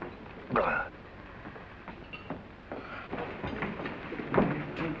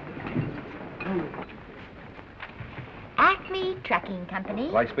 Acme Trucking Company?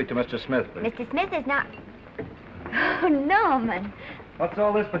 I'd like to speak to Mr. Smith, please. Mr. Smith is not... Oh, Norman. What's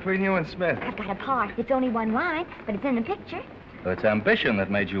all this between you and Smith? I've got a part. It's only one line, but it's in the picture. Well, it's ambition that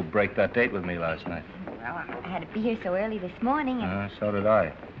made you break that date with me last night. Well, I had to be here so early this morning, and So did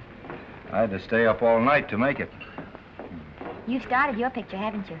I. I had to stay up all night to make it. you've started your picture,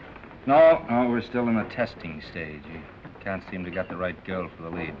 haven't you? No, we're still in the testing stage. You can't seem to get the right girl for the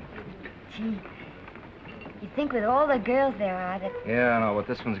lead. Gee, you think with all the girls there are that... Yeah, I know, but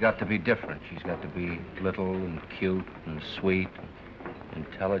this one's got to be different. She's got to be little and cute and sweet and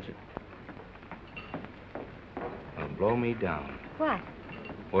intelligent. Well, blow me down. What?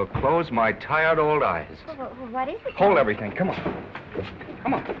 Well, close my tired old eyes. What is it? Hold everything. Come on.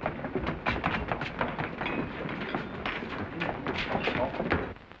 Come on.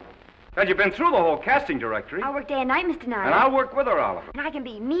 Well, you've been through the whole casting directory. I'll work day and night, Mr. Niles. And I'll work with her, Oliver. And I can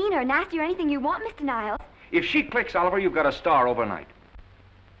be mean or nasty or anything you want, Mr. Niles. If she clicks, Oliver, you've got a star overnight.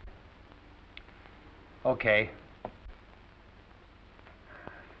 Okay.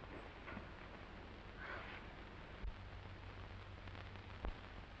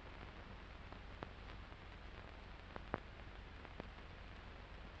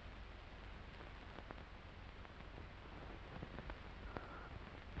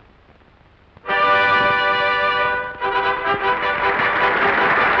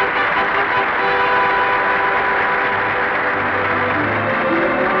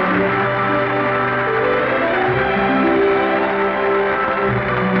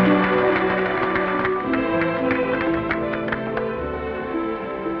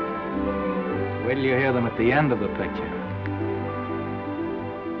 The end of the picture.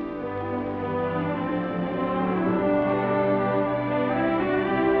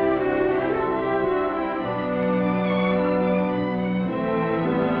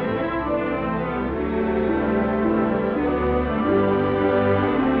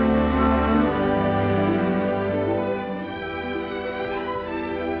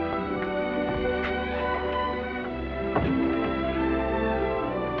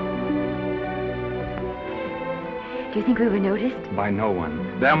 Do you think we were noticed? By no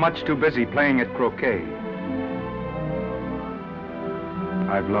one. They're much too busy playing at croquet.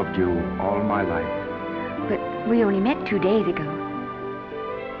 I've loved you all my life. But we only met 2 days ago.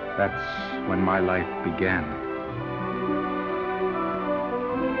 That's when my life began.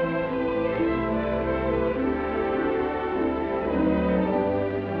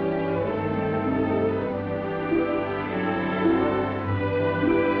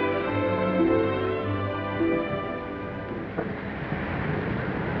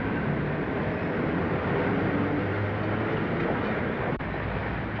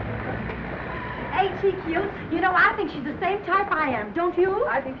 she cute? You know, I think she's the same type I am, don't you?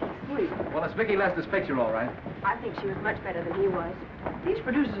 I think she's sweet. Well, it's Vicki Lester's picture, all right. I think she was much better than he was. These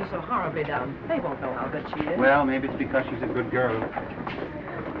producers are so horribly dumb. They won't know how good she is. Well, maybe it's because she's a good girl.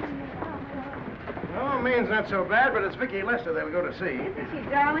 Oh, Maine's not so bad, but it's Vicki Lester they'll go to see. Isn't she,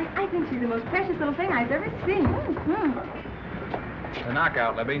 darling? I think she's the most precious little thing I've ever seen. The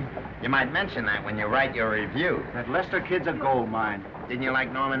knockout, Libby. You might mention that when you write your review. That Lester kid's a gold mine. Didn't you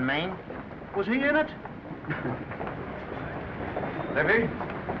like Norman Maine? Was he in it? Libby,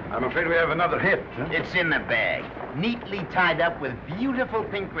 I'm afraid we have another hit. Huh? It's in the bag, neatly tied up with beautiful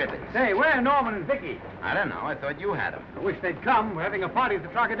pink ribbons. Say, where are Norman and Vicki? I don't know. I thought you had them. I wish they'd come. We're having a party at the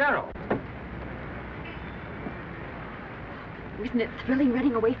Trocadero. Isn't it thrilling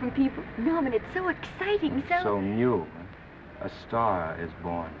running away from people? Norman, it's so exciting, So new. A star is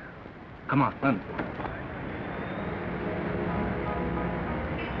born. Come on, run.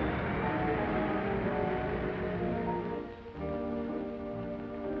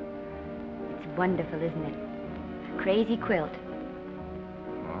 It's wonderful, isn't it? A crazy quilt.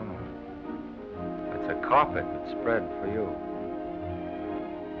 Oh, no. It's a carpet that's spread for you.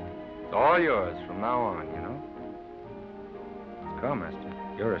 It's all yours from now on, you know. Come, Esther.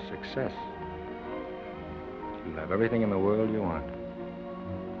 You're a success. You'll have everything in the world you want.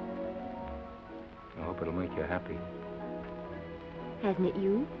 I hope it'll make you happy. Hasn't it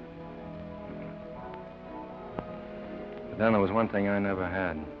you? But then there was one thing I never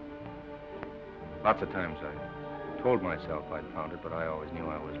had. Lots of times I told myself I'd found it, but I always knew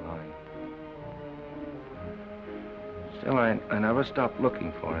I was lying. Still, I never stopped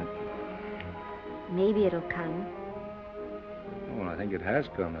looking for it. Maybe it'll come. Well, I think it has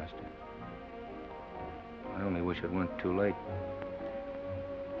come, Esther. I only wish it went too late.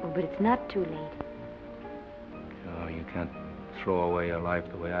 Oh, but it's not too late. Oh, you can't throw away your life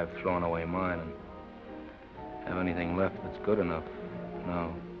the way I've thrown away mine and have anything left that's good enough.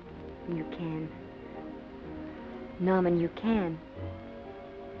 No. You can. Norman, you can.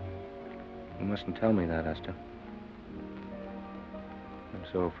 You mustn't tell me that, Esther. I'm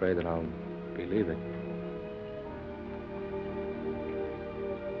so afraid that I'll believe it.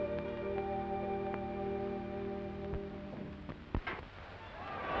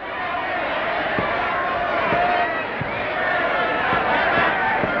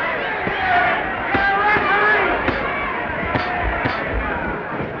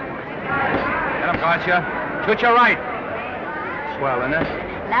 Gotcha. Shoot your right. Swell, isn't it?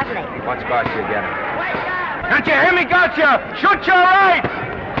 Lovely. What's Gotcha getting? Can't you hear me, Gotcha? Shoot your right!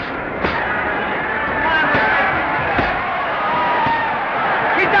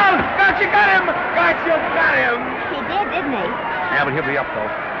 He's down! Gotcha got him! Gotcha got him! He did, didn't he? Yeah, but he'll be up, though.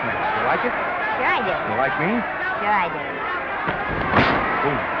 You like it? Sure I did. You like me? Sure I did.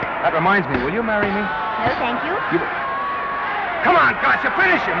 Ooh, that reminds me. Will you marry me? No, thank you. Come on, Gotcha,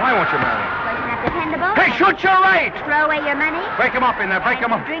 finish him. Why won't you marry him? Wasn't that dependable? Hey, shoot your right! Throw away your money? Break him up in there. Break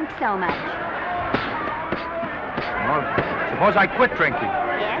him up. Drink so much. Well, suppose I quit drinking.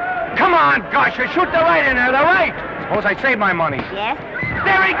 Yes? Come on, Gotcha, shoot the right in there, the right. Suppose I save my money. Yes?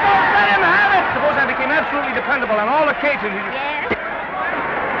 There he goes. Let him have it. Suppose I became absolutely dependable on all occasions. Yes?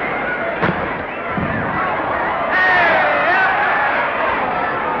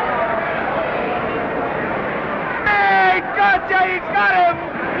 Gotcha! He's got him!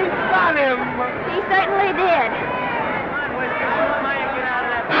 He's got him! He certainly did.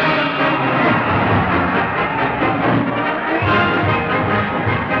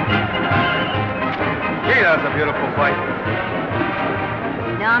 Gee, that was a beautiful fight.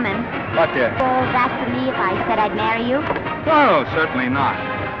 Norman. What, dear? Oh, that for me if I said I'd marry you? No, certainly not.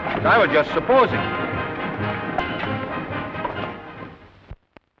 I was just supposing.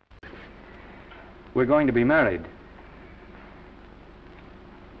 We're going to be married.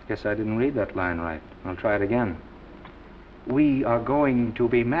 Guess I didn't read that line right. I'll try it again. We are going to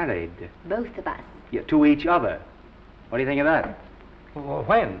be married. Both of us. Yeah, to each other. What do you think of that? Well,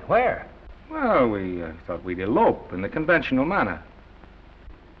 when? Where? Well, we thought we'd elope in the conventional manner.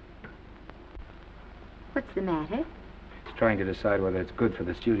 What's the matter? It's trying to decide whether it's good for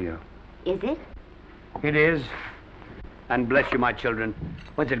the studio. Is it? It is. And bless you, my children.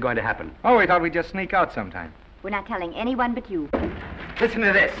 When's it going to happen? Oh, we thought we'd just sneak out sometime. We're not telling anyone but you. Listen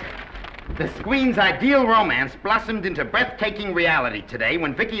to this. The screen's ideal romance blossomed into breathtaking reality today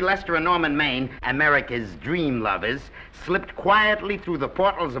when Vicki Lester and Norman Maine, America's dream lovers, slipped quietly through the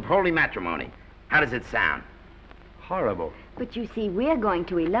portals of holy matrimony. How does it sound? Horrible. But you see, we're going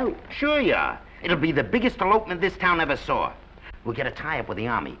to elope. Sure you are. It'll be the biggest elopement this town ever saw. We'll get a tie-up with the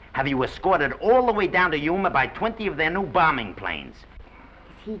Army, have you escorted all the way down to Idioma by 20 of their new bombing planes.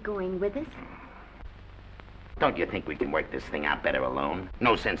 Is he going with us? Don't you think we can work this thing out better alone?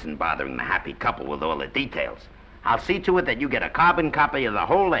 No sense in bothering the happy couple with all the details. I'll see to it that you get a carbon copy of the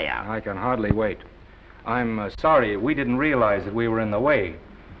whole layout. I can hardly wait. I'm sorry, we didn't realize that we were in the way.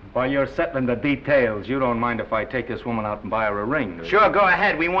 While you're settling the details, you don't mind if I take this woman out and buy her a ring, do you? Sure, go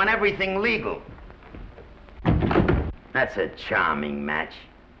ahead. We want everything legal. That's a charming match.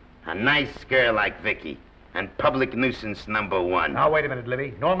 A nice girl like Vicky, and public nuisance #1. Now, wait a minute,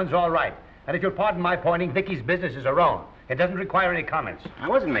 Libby. Norman's all right. And if you'll pardon my pointing, Vicky's business is her own. It doesn't require any comments. I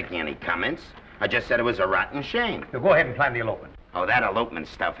wasn't making any comments. I just said it was a rotten shame. Now, go ahead and plan the elopement. Oh, that elopement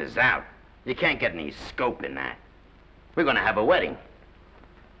stuff is out. You can't get any scope in that. We're going to have a wedding.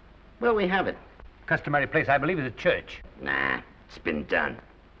 Where'll we have it? Customary place, I believe, is a church. Nah, it's been done.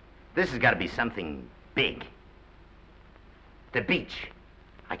 This has got to be something big. The beach.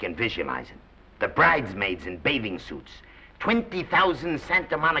 I can visualize it. The bridesmaids in bathing suits. 20,000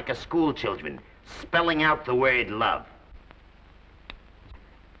 Santa Monica school children spelling out the word love.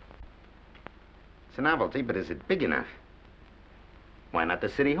 It's a novelty, but is it big enough? Why not the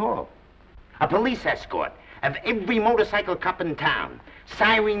city hall? A police escort of every motorcycle cop in town.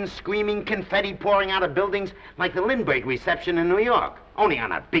 Sirens screaming, confetti pouring out of buildings like the Lindbergh reception in New York, only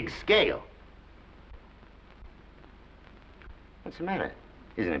on a big scale. What's the matter?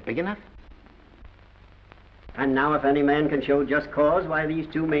 Isn't it big enough? And now if any man can show just cause why these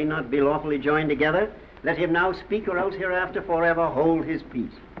two may not be lawfully joined together, let him now speak, or else hereafter forever hold his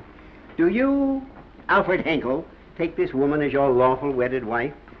peace. Do you, Alfred Henkel, take this woman as your lawful wedded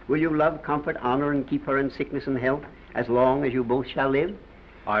wife? Will you love, comfort, honor, and keep her in sickness and health as long as you both shall live?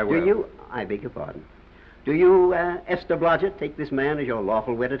 I will. Do you, I beg your pardon. Do you, Esther Blodgett, take this man as your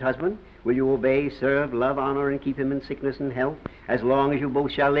lawful wedded husband? Will you obey, serve, love, honor, and keep him in sickness and health as long as you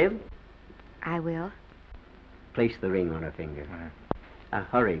both shall live? I will. Place the ring on her finger.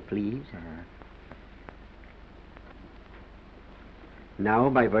 Hurry, please. Now,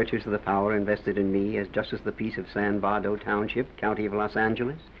 by virtues of the power invested in me as Justice of the Peace of San Bardo Township, County of Los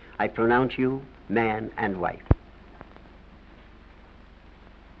Angeles, I pronounce you man and wife.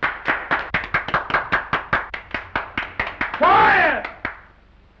 Quiet!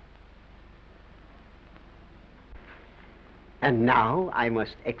 And now I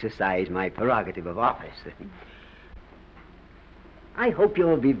must exercise my prerogative of office. I hope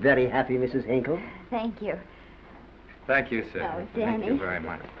you'll be very happy, Mrs. Henkel. Thank you. Thank you, sir. Oh, Thank you Danny. very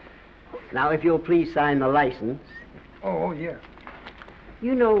much. Now, if you'll please sign the license. Oh, yeah.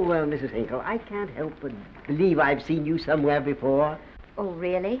 You know, Mrs. Henkel, I can't help but believe I've seen you somewhere before. Oh,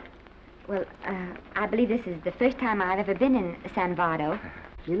 really? Well, I believe this is the first time I've ever been in San Bardo.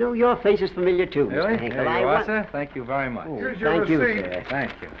 You know, your face is familiar, too, Really? Mr. Henkel. There you are, sir. Thank you very much. Oh, thank you, sir.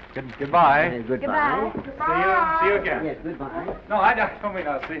 Thank you. Goodbye. Goodbye. See you again. Yes, goodbye. No, I don't mean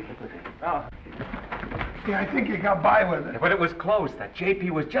I'll see. No. Yeah, I think you got by with it. But it was close. That JP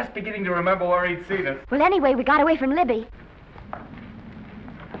was just beginning to remember where he'd seen us. Well, anyway, we got away from Libby.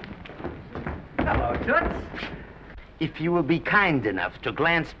 Hello, Toots. If you will be kind enough to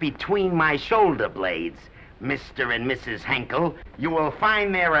glance between my shoulder blades, Mr. and Mrs. Henkel, you will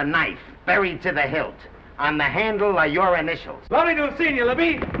find there a knife buried to the hilt. On the handle are your initials. Lovely to have seen you,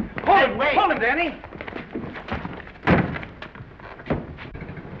 Libby. Hold him, Hold him, Danny.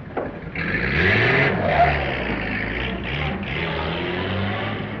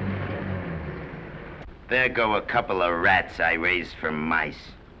 There go a couple of rats I raised from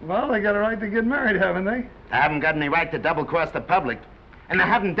mice. Well, they got a right to get married, haven't they? I haven't got any right to double-cross the public, and I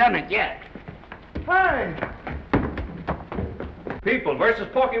haven't done it yet. Hey! People versus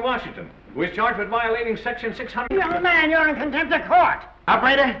Porky Washington, who is charged with violating Section 600. Young man, you're in contempt of court.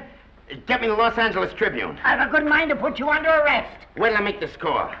 Operator, get me the Los Angeles Tribune. I've a good mind to put you under arrest. Wait till I make the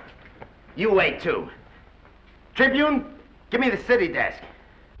score. You wait, too. Tribune, give me the city desk.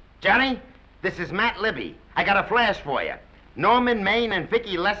 Johnny, this is Matt Libby. I got a flash for you. Norman Maine and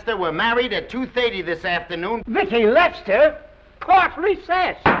Vicky Lester were married at 2:30 this afternoon. Vicky Lester? Court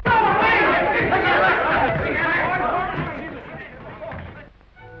recess.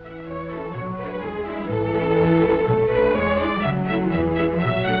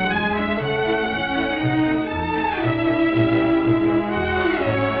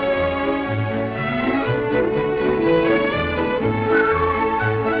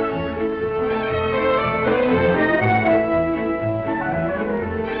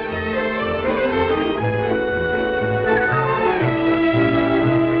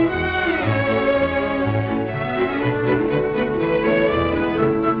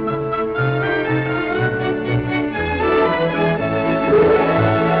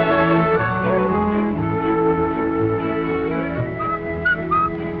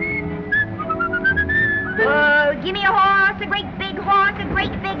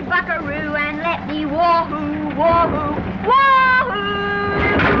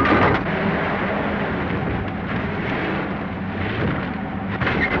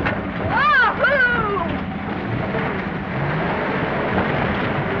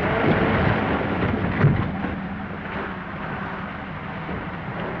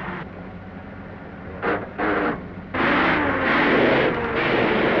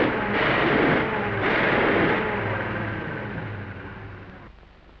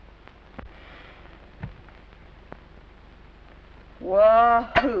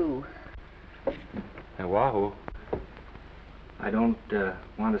 Wahoo. Hey, wahoo. I don't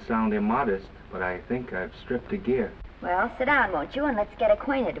want to sound immodest, but I think I've stripped the gear. Well, sit down, won't you, and let's get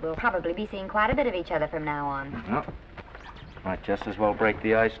acquainted. We'll probably be seeing quite a bit of each other from now on. Well, might just as well break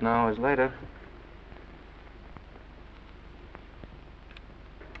the ice now as later.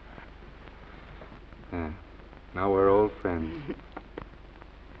 Now we're old friends.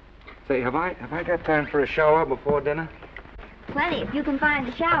 Say, have I got time for a shower before dinner? Plenty, if you can find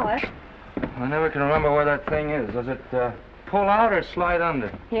a shower. I never can remember where that thing is. Does it pull out or slide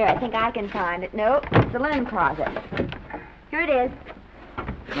under? Here, I think I can find it. No, it's the linen closet. Here it is.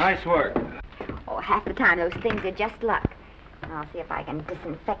 Nice work. Oh, half the time those things are just luck. I'll see if I can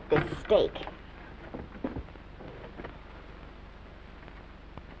disinfect this steak.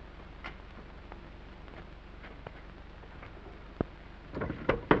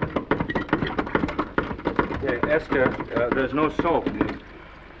 Esther, there's no soap.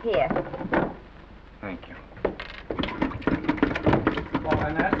 Here. Thank you. Oh,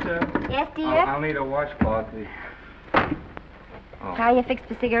 and Esther. Yes, dear? I'll need a washcloth. Oh. How are you fixed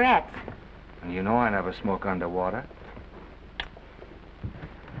for cigarettes? And you know I never smoke underwater.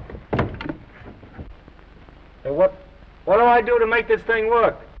 Hey, what do I do to make this thing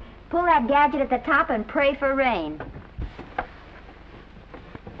work? Pull that gadget at the top and pray for rain.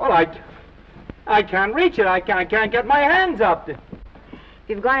 Well, I can't reach it. I can't get my hands up. If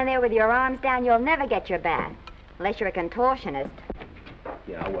you've gone in there with your arms down, you'll never get your bath. Unless you're a contortionist.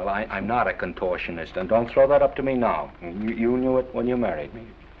 Yeah, well, I'm not a contortionist, and don't throw that up to me now. You knew it when you married me.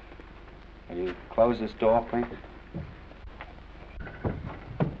 Will you close this door, please?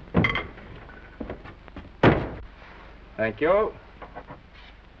 Thank you.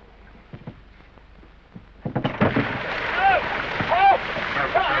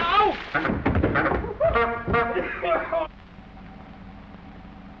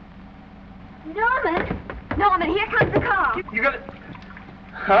 Norman, here comes the car. You got it?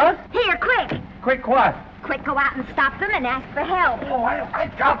 Huh? Here, quick. Quick what? Quick, go out and stop them and ask for help. Oh,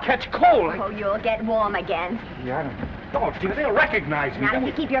 I'll catch cold. Oh, you'll get warm again. Yeah, don't dear, they'll recognize me. Now, if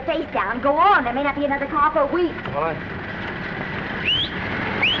you keep your face down, go on. There may not be another car for weeks. Well,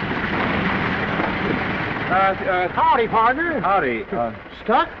 Howdy, partner. Howdy.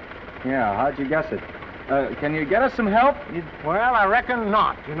 Stuck? Yeah, how'd you guess it? Can you get us some help? Well, I reckon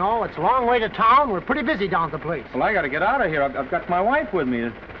not. You know, it's a long way to town. We're pretty busy down at the place. Well, I got to get out of here. I've got my wife with me.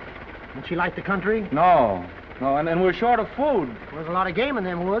 Don't she like the country? No, and we're short of food. There's a lot of game in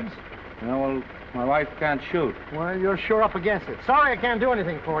them woods. Well, my wife can't shoot. Well, you're sure up against it. Sorry I can't do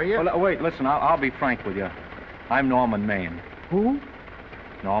anything for you. Well, wait, listen, I'll be frank with you. I'm Norman Maine. Who?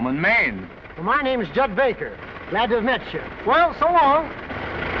 Norman Maine. Well, my name's Judd Baker. Glad to have met you. Well, so long.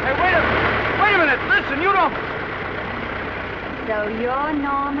 Hey, wait a minute. Listen, you don't... So you're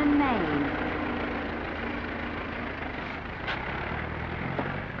Norman Maine.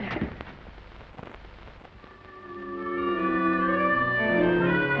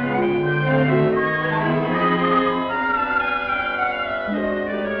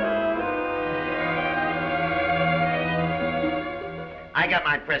 I got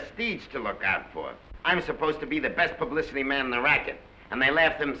my prestige to look out for. I'm supposed to be the best publicity man in the racket, and they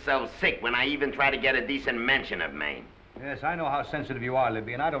laugh themselves sick when I even try to get a decent mention of Maine. Yes, I know how sensitive you are,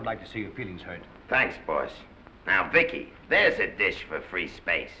 Libby, and I don't like to see your feelings hurt. Thanks, boss. Now, Vicky, there's a dish for free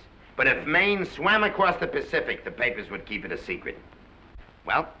space. But if Maine swam across the Pacific, the papers would keep it a secret.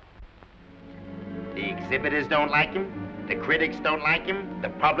 Well, the exhibitors don't like him, the critics don't like him, the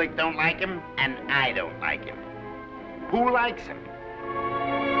public don't like him, and I don't like him. Who likes him?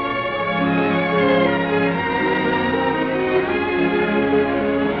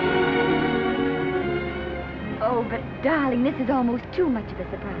 Oh, but darling, this is almost too much of a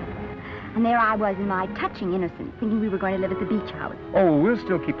surprise. And there I was in my touching innocence, thinking we were going to live at the beach house. Oh, we'll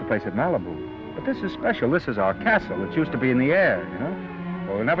still keep the place at Malibu. But this is special. This is our castle. It used to be in the air, you know?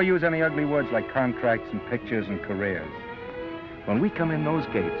 Well, we'll never use any ugly words like contracts and pictures and careers. When we come in those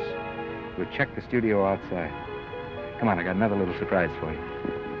gates, we'll check the studio outside. Come on, I got another little surprise for you.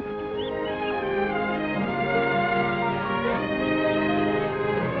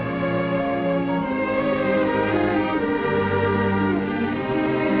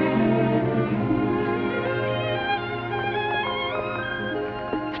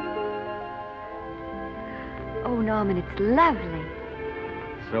 Norman, it's lovely.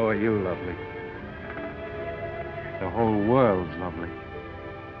 So are you lovely. The whole world's lovely.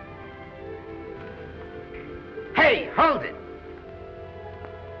 Hey, hold it!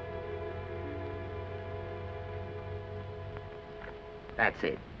 That's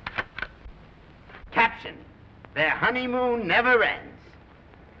it. Caption: Their honeymoon never ends.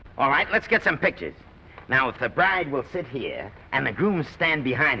 All right, let's get some pictures. Now, if the bride will sit here and the groom stand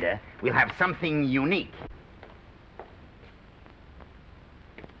behind her, we'll have something unique.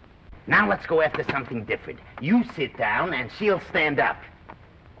 Now let's go after something different. You sit down and she'll stand up.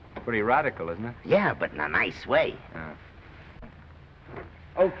 Pretty radical, isn't it? Yeah, but in a nice way.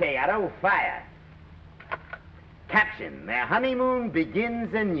 Okay, Otto, fire. Caption, their honeymoon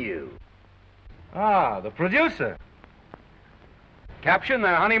begins anew. Ah, the producer. Caption,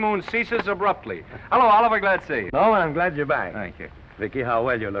 their honeymoon ceases abruptly. Hello, Oliver, glad to see you. Norman, I'm glad you're back. Thank you. Vicky, how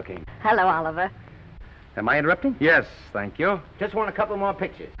well you're looking. Hello, Oliver. Am I interrupting? Yes, thank you. Just want a couple more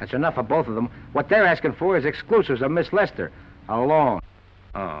pictures. That's enough for both of them. What they're asking for is exclusives of Miss Lester. Alone.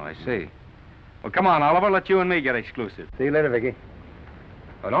 Oh, I see. Well, come on, Oliver, let you and me get exclusive. See you later, Vicky.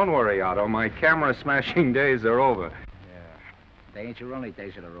 Oh, don't worry, Otto. My camera smashing days are over. They ain't your only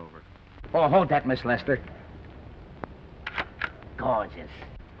days that are over. Oh, hold that, Miss Lester. Gorgeous.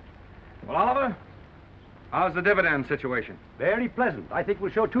 Well, Oliver, how's the dividend situation? Very pleasant. I think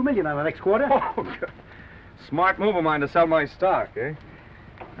we'll show $2 million on the next quarter. Oh, good. Smart move of mine to sell my stock, eh?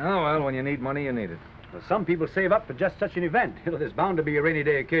 Oh, well, when you need money, you need it. Well, some people save up for just such an event. There's bound to be a rainy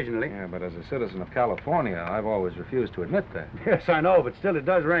day occasionally. Yeah, but as a citizen of California, I've always refused to admit that. Yes, I know, but still it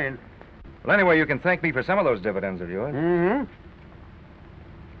does rain. Well, anyway, you can thank me for some of those dividends of yours. Mm-hmm.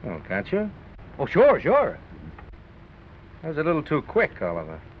 Oh, can't you? Oh, sure. That was a little too quick,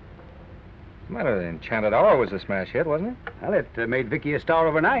 Oliver. What's the matter? The Enchanted Hour was a smash hit, wasn't it? Well, it made Vicky a star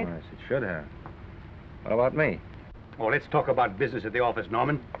overnight. Yes, it should have. What about me? Oh, let's talk about business at the office,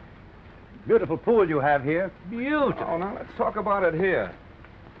 Norman. Beautiful pool you have here. Beautiful. Oh, now let's talk about it here.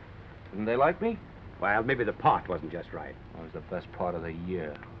 Didn't they like me? Well, maybe the part wasn't just right. That was the best part of the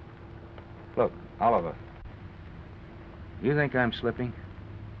year. Look, Oliver. You think I'm slipping?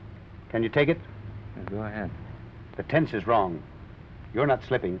 Can you take it? Yeah, go ahead. The tense is wrong. You're not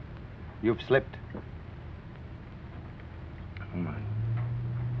slipping. You've slipped. Oh,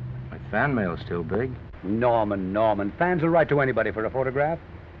 my fan mail's still big. Norman. Fans will write to anybody for a photograph.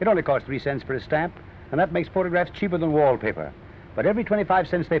 It only costs 3 cents for a stamp, and that makes photographs cheaper than wallpaper. But every 25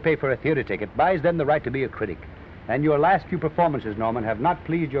 cents they pay for a theater ticket buys them the right to be a critic. And your last few performances, Norman, have not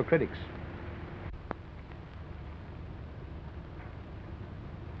pleased your critics.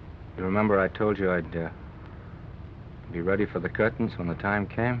 You remember I told you I'd be ready for the curtains when the time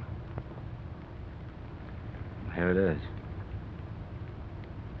came? Here it is.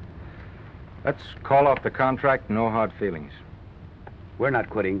 Let's call off the contract, no hard feelings. We're not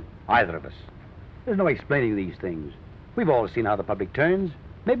quitting, either of us. There's no explaining these things. We've all seen how the public turns.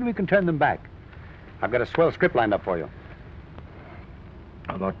 Maybe we can turn them back. I've got a swell script lined up for you.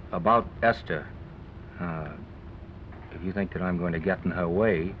 About Esther. If you think that I'm going to get in her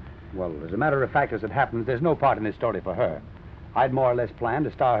way... Well, as a matter of fact, as it happens, there's no part in this story for her. I'd more or less planned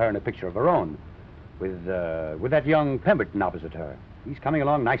to star her in a picture of her own, with that young Pemberton opposite her. He's coming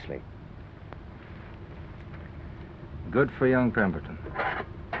along nicely. Good for young Pemberton.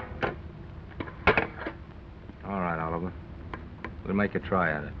 All right, Oliver. We'll make a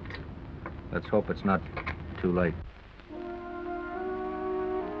try at it. Let's hope it's not too late.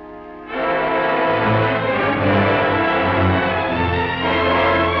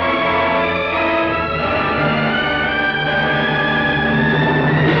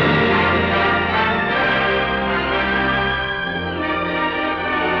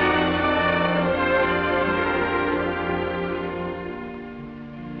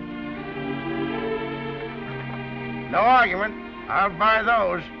 No argument. I'll buy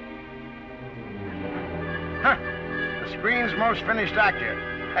those. Huh. The screen's most finished actor.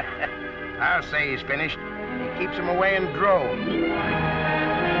 I'll say he's finished. He keeps them away in droves.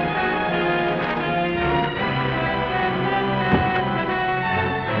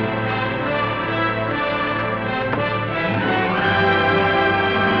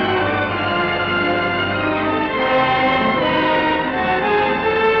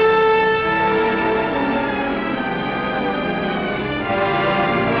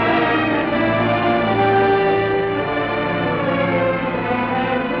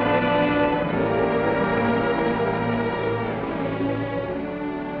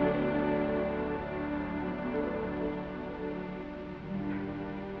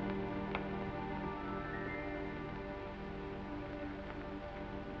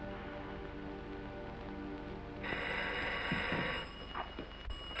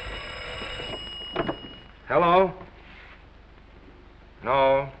 Hello?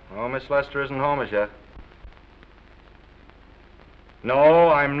 No, Miss Lester isn't home as yet. No,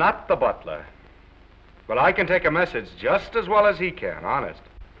 I'm not the butler. But I can take a message just as well as he can, honest.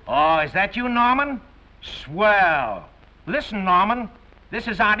 Oh, is that you, Norman? Swell. Listen, Norman, This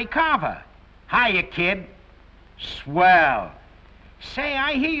is Artie Carver. Hiya, kid. Swell. Say,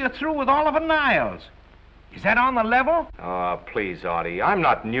 I hear you're through with Oliver Niles. Is that on the level? Oh, please, Artie. I'm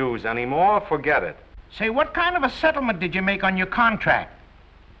not news anymore. Forget it. Say, what kind of a settlement did you make on your contract?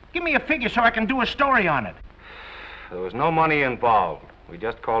 Give me a figure so I can do a story on it. There was no money involved. We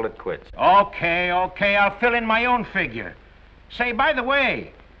just called it quits. Okay, I'll fill in my own figure. Say, by the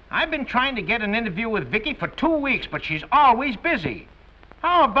way, I've been trying to get an interview with Vicky for 2 weeks, but she's always busy.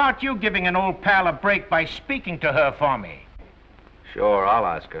 How about you giving an old pal a break by speaking to her for me? Sure, I'll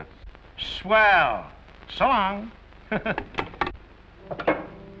ask her. Swell. So long.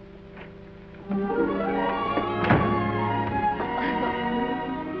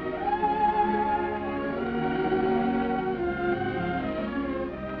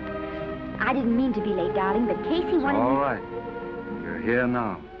 I didn't mean to be late, darling, but Casey wanted All right. You're here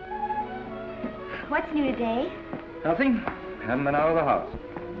now. What's new today? Nothing. Haven't been out of the house.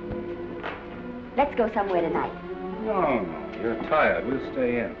 Let's go somewhere tonight. No. You're tired. We'll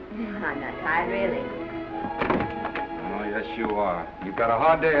stay in. I'm not tired, really. Oh, yes, you are. You've got a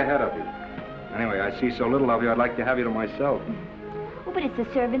hard day ahead of you. Anyway, I see so little of you, I'd like to have you to myself. Oh, but it's the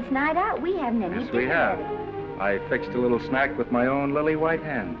servants' night out. We haven't any Yes, we have. I fixed a little snack with my own lily white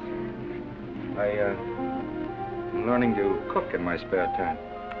hands. I'm learning to cook in my spare time.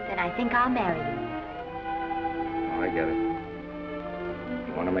 Then I think I'll marry you. Oh, I get it.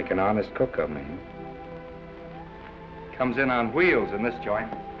 You want to make an honest cook of me. Comes in on wheels in this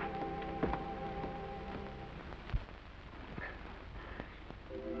joint.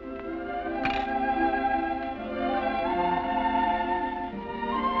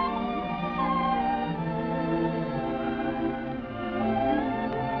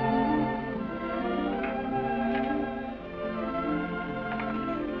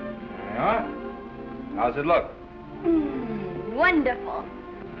 How's it look? Wonderful.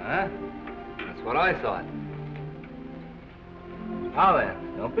 Huh? That's what I thought. Now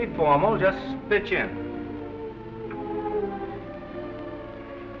then, don't be formal, just pitch in.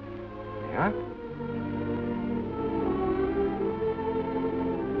 Yeah?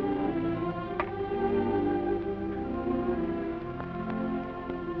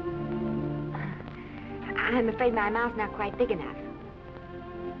 I'm afraid my mouth's not quite big enough.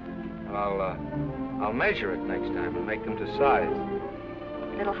 I'll measure it next time and make them to size.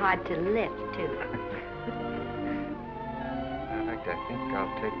 A little hard to lift, too. In fact, I think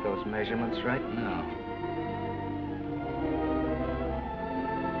I'll take those measurements right now.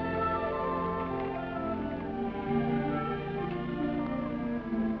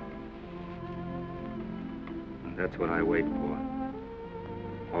 And that's what I wait for.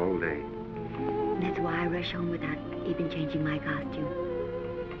 All day. That's why I rush home without even changing my costume.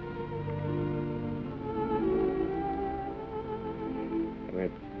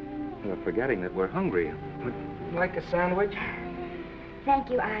 We're forgetting that we're hungry. Would you like a sandwich? Thank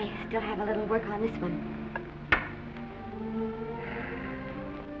you. I still have a little work on this one.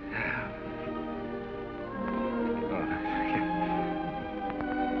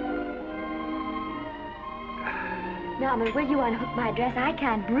 Norman, will you unhook my dress? I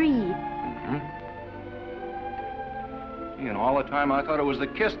can't breathe. Mm-hmm. You know, all the time I thought it was the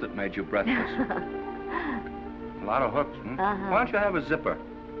kiss that made you breathless. A lot of hooks, hmm? Uh-huh. Why don't you have a zipper?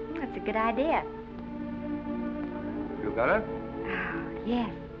 That's a good idea. You got it? Oh, yes.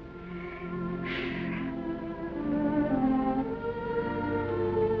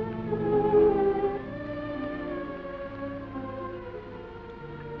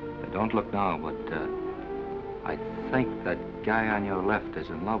 Don't look now, but I think that guy on your left is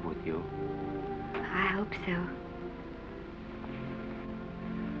in love with you. I hope so.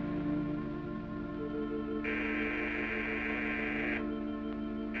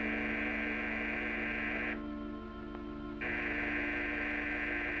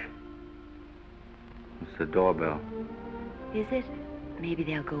 It's the doorbell. Is it? Maybe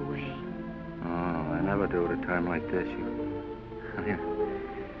they'll go away. Oh, I never do at a time like this. Here.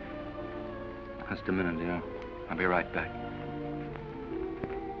 Just a minute, dear. I'll be right back.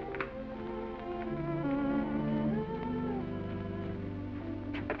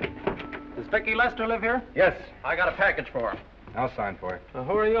 Does Vicky Lester live here? Yes. I got a package for her. I'll sign for it.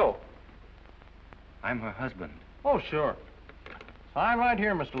 Who are you? I'm her husband. Oh, sure. I'm right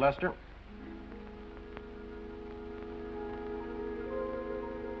here, Mr. Lester.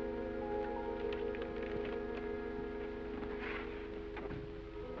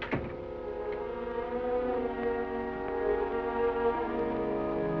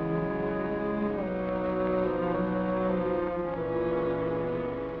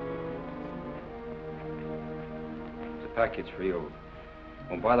 Package for you.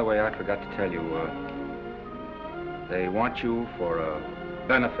 Oh, by the way, I forgot to tell you, they want you for a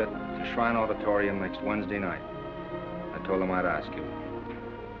benefit to Shrine Auditorium next Wednesday night. I told them I'd ask you.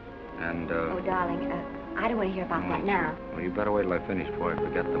 And, Oh, darling, I don't want to hear about that now. Well, you better wait till I finish before I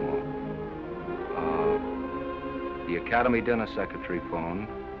forget them all. The Academy dinner secretary phoned.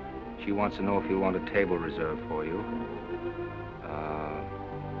 She wants to know if you want a table reserved for you.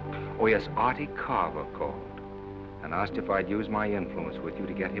 Oh, yes, Artie Carver called and asked if I'd use my influence with you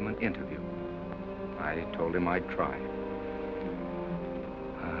to get him an interview. I told him I'd try.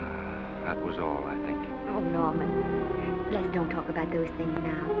 That was all, I think. Oh, Norman, let's don't talk about those things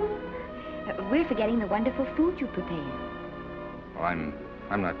now. We're forgetting the wonderful food you prepared. Well,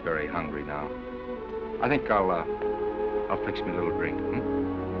 I'm not very hungry now. I think I'll fix me a little drink,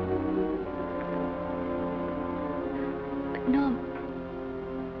 But, Norm...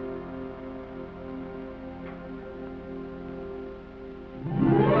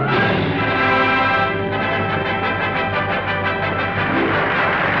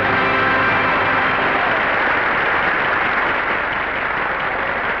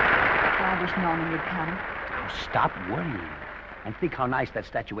 Stop worrying and think how nice that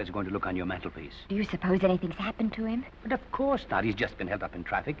statuette's going to look on your mantelpiece. Do you suppose anything's happened to him? But of course not. He's just been held up in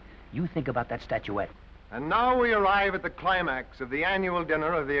traffic. You think about that statuette. And now we arrive at the climax of the annual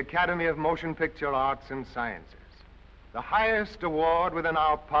dinner of the Academy of Motion Picture Arts and Sciences, the highest award within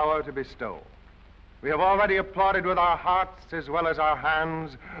our power to bestow. We have already applauded with our hearts as well as our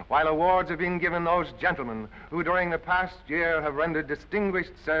hands, while awards have been given those gentlemen who during the past year have rendered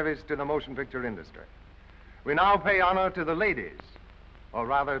distinguished service to the motion picture industry. We now pay honor to the ladies, or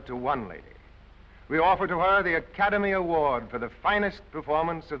rather to one lady. We offer to her the Academy Award for the finest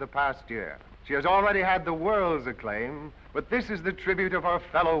performance of the past year. She has already had the world's acclaim, but this is the tribute of her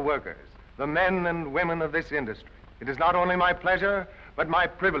fellow workers, the men and women of this industry. It is not only my pleasure, but my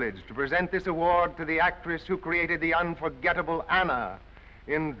privilege to present this award to the actress who created the unforgettable Anna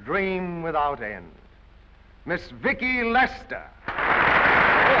in Dream Without End, Miss Vicki Lester.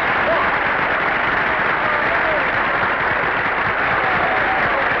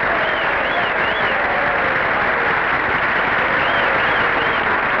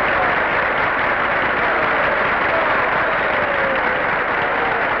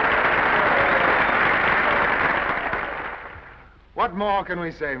 What more can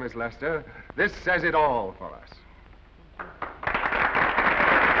we say, Miss Lester? This says it all for us.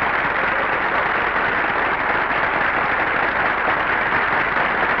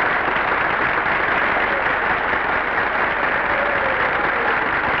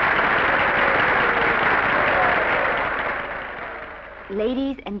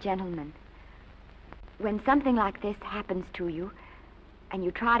 Ladies and gentlemen, when something like this happens to you, and you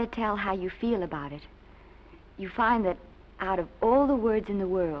try to tell how you feel about it, you find that out of all the words in the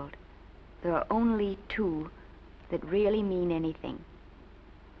world, there are only two that really mean anything.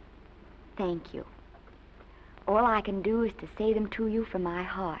 Thank you. All I can do is to say them to you from my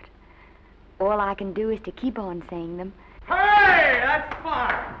heart. All I can do is to keep on saying them. Hey, that's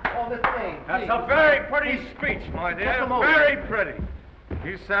fine. Oh, this thing. That's a very pretty speech, my dear. Very pretty.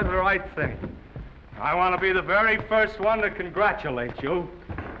 You said the right thing. I want to be the very first one to congratulate you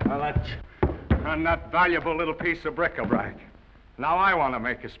on that valuable little piece of bric-a-brac. Now I want to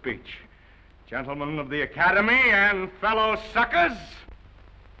make a speech. Gentlemen of the Academy and fellow suckers,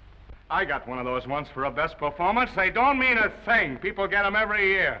 I got one of those once for a best performance. They don't mean a thing. People get them every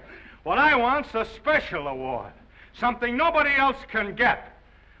year. What I want's a special award, something nobody else can get.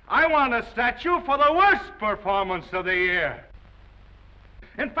 I want a statue for the worst performance of the year.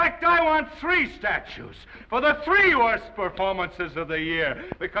 In fact, I want 3 statues for the 3 worst performances of the year,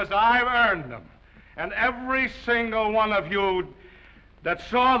 because I've earned them. And every single one of you that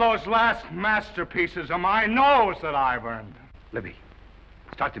saw those last masterpieces of mine knows that I've earned them. Libby,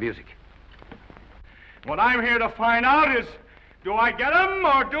 start the music. What I'm here to find out is, do I get them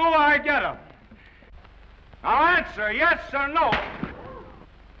or do I get them? Now answer yes or no.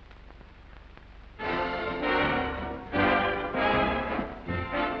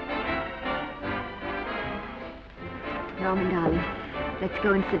 Norman, darling, let's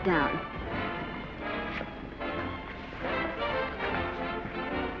go and sit down.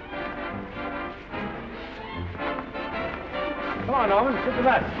 Come on, Norman, sit to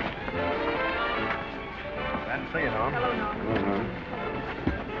that. Glad to see you, Norm. Hello, Norman.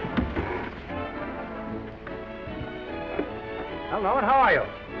 Well, Norman, how are you?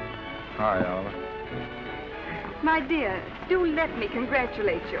 Hi, Oliver. My dear, do let me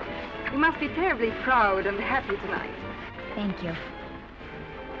congratulate you. You must be terribly proud and happy tonight. Thank you.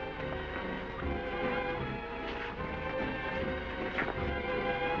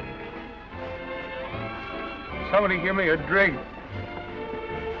 somebody give me a drink.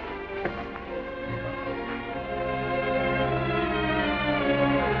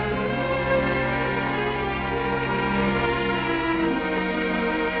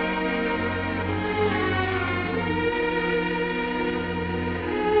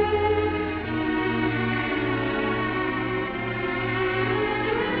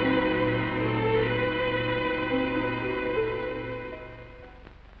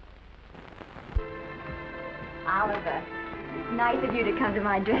 Oliver, it's nice of you to come to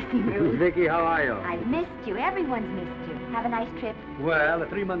my dressing room. Vicky, how are you? I've missed you. Everyone's missed you. Have a nice trip. Well, a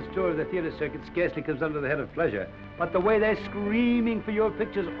 3-month tour of the theater circuit scarcely comes under the head of pleasure. But the way they're screaming for your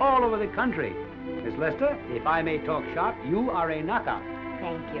pictures all over the country. Miss Lester, if I may talk shop, you are a knockout.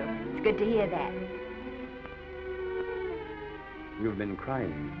 Thank you. It's good to hear that. You've been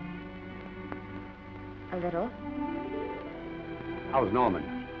crying. A little. How's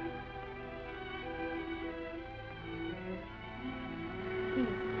Norman?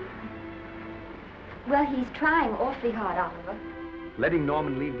 Well, he's trying awfully hard, Oliver. Letting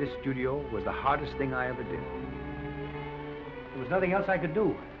Norman leave this studio was the hardest thing I ever did. There was nothing else I could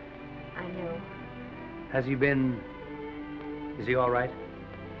do. I know. Has he been... Is he all right?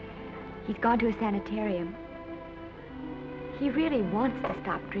 He's gone to a sanitarium. He really wants to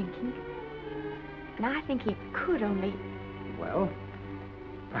stop drinking. And I think he could only... Well,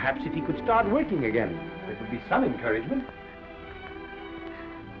 perhaps if he could start working again, it would be some encouragement.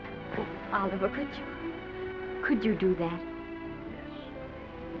 Oliver, could you do that? Yes.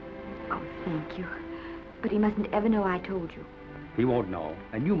 Oh, thank you. But he mustn't ever know I told you. He won't know,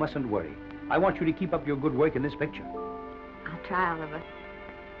 and you mustn't worry. I want you to keep up your good work in this picture. I'll try, Oliver.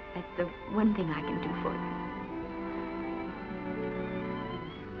 That's the one thing I can do for you.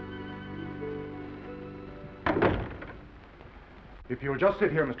 If you'll just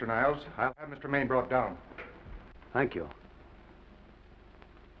sit here, Mr. Niles, I'll have Mr. Maine brought down. Thank you.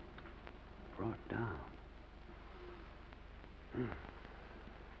 Brought down.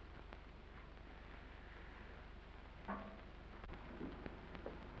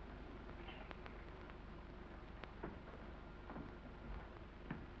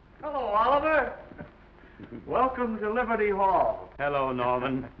 Hello, Oliver. Welcome to Liberty Hall. Hello,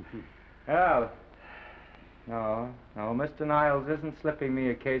 Norman. Well, no, Mr. Niles isn't slipping me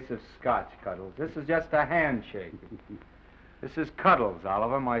a case of scotch, Cuddles. This is just a handshake. This is Cuddles,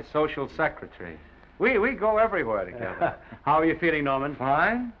 Oliver, my social secretary. We go everywhere together. How are you feeling, Norman?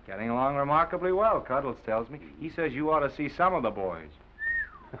 Fine. Getting along remarkably well, Cuddles tells me. He says you ought to see some of the boys.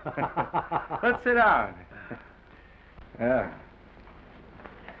 Let's sit down. Yeah.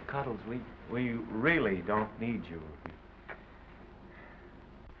 Cuddles, we really don't need you.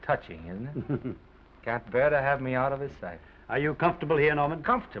 Touching, isn't it? Can't bear to have me out of his sight. Are you comfortable here, Norman?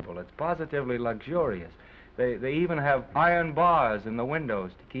 Comfortable. It's positively luxurious. They even have iron bars in the windows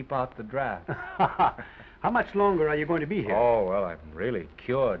to keep out the draft. How much longer are you going to be here? Oh, well, I'm really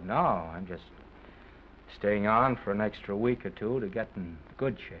cured now. I'm just staying on for an extra week or two to get in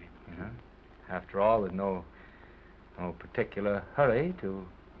good shape, you know. After all, there's no particular hurry to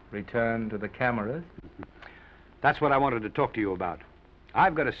return to the cameras. That's what I wanted to talk to you about.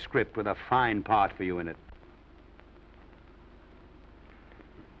 I've got a script with a fine part for you in it.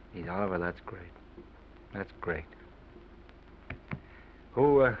 Gee, Oliver, that's great. That's great.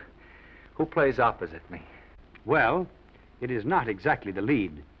 Who plays opposite me? Well, it is not exactly the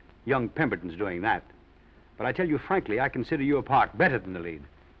lead. Young Pemberton's doing that. But I tell you frankly, I consider your part better than the lead.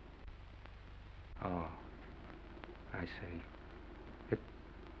 Oh, I see. It's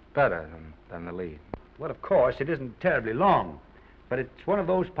better than the lead. Well, of course, it isn't terribly long. But it's one of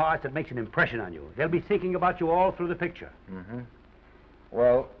those parts that makes an impression on you. They'll be thinking about you all through the picture. Mm-hmm.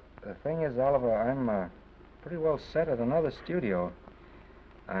 Well, the thing is, Oliver, I'm pretty well set at another studio.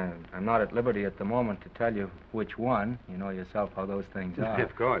 I'm not at liberty at the moment to tell you which one. You know yourself how those things are.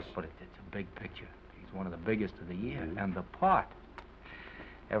 Of course. But it's a big picture. He's one of the biggest of the year. Mm-hmm. And the part.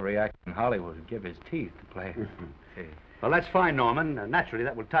 Every actor in Hollywood would give his teeth to play. See. Well, that's fine, Norman. Naturally,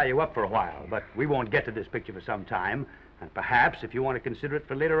 that will tie you up for a while. But we won't get to this picture for some time. And perhaps, if you want to consider it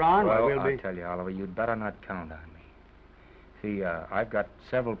for later on, well, we'll be... I'll tell you, Oliver, you'd better not count on me. See, I've got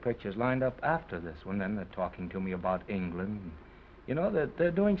several pictures lined up after this one. Then they're talking to me about England. You know,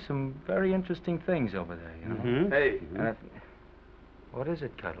 they're doing some very interesting things over there, you know. Mm-hmm. Hey. What is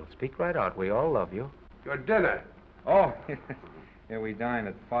it, Cuddle? Speak right out. We all love you. Your dinner. Oh, yeah, we dine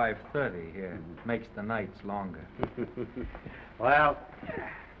at 5:30 here. Makes the nights longer. Well,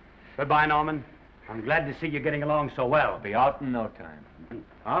 goodbye, Norman. I'm glad to see you getting along so well. Be out in no time.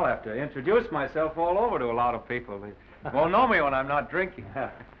 I'll have to introduce myself all over to a lot of people. They won't know me when I'm not drinking.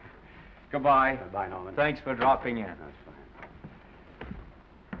 Goodbye. Bye, Norman. Thanks for dropping in. That's fine.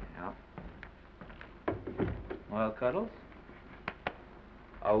 Yeah. Well, Cuddles?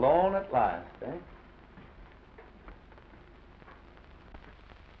 Alone at last, eh?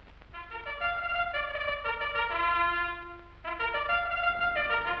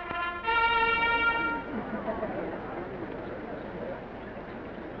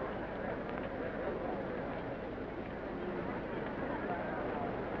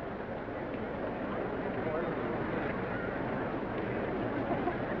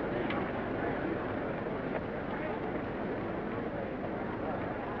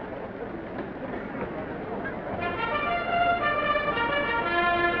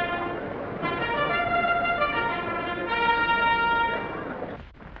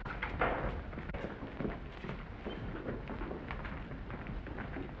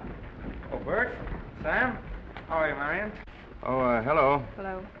 Hello.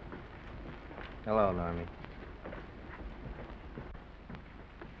 Hello. Hello, Normie.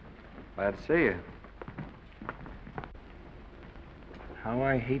 Glad to see you. How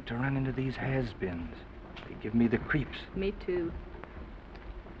I hate to run into these has-beens. They give me the creeps. Me too.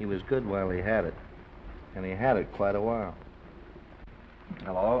 He was good while he had it. And he had it quite a while.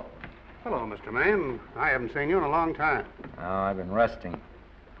 Hello. Hello, Mr. Maine. I haven't seen you in a long time. Oh, I've been resting.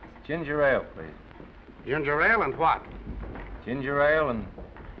 Ginger ale, please. Ginger ale and what? Ginger ale and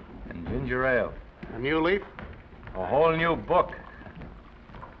ginger ale. A new leaf? A whole new book.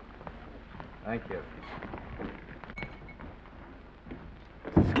 Thank you.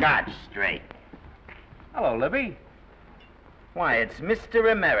 Scotch straight. Hello, Libby. Why, it's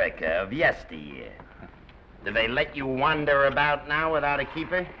Mr. America of yesteryear. Do they let you wander about now without a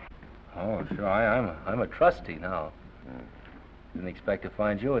keeper? Oh, sure. I'm a trustee now. Didn't expect to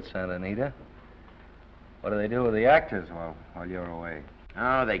find you at Santa Anita. What do they do with the actors while you're away?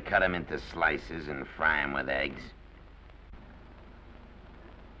 Oh, they cut them into slices and fry them with eggs.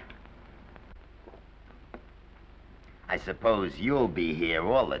 I suppose you'll be here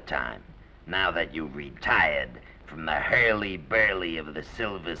all the time, now that you've retired from the hurly-burly of the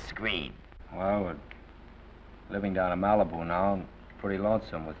silver screen. Well, we're living down in Malibu now, and pretty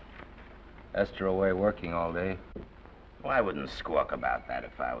lonesome with Esther away working all day. Well, I wouldn't squawk about that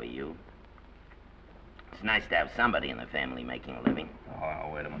if I were you. It's nice to have somebody in the family making a living.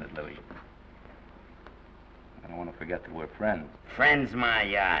 Oh, wait a minute, Louis. I don't want to forget that we're friends. Friends, my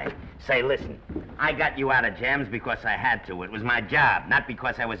eye. Say, listen, I got you out of jams because I had to. It was my job, not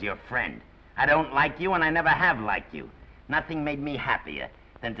because I was your friend. I don't like you, and I never have liked you. Nothing made me happier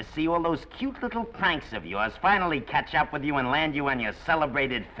than to see all those cute little pranks of yours finally catch up with you and land you on your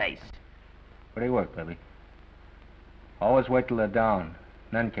celebrated face. Where do you work, Libby? Always wait till they're down,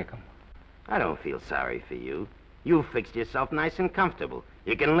 then kick 'em. I don't feel sorry for you. You've fixed yourself nice and comfortable.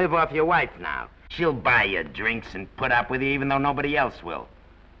 You can live off your wife now. She'll buy you drinks and put up with you even though nobody else will.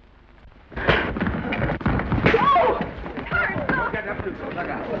 No,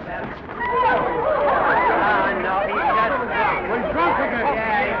 he's just drunk. We're drunk again.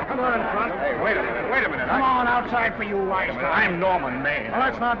 Yeah, come on, drunk. Hey, wait a minute. Come on outside for you wise guys. I'm Norman Maine. Well,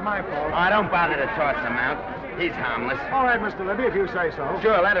 that's not my fault. Oh, don't bother to toss him out. He's harmless. All right, Mr. Libby, if you say so.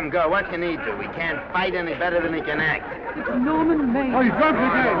 Sure, let him go. What can he do? He can't fight any better than he can act. It's Norman Maine. Oh, he's drunk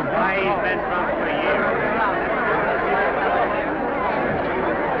again. Why, he's been drunk for years.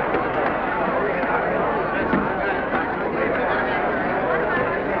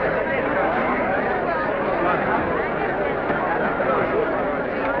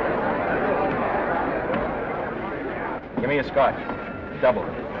 Give me a scotch. Double.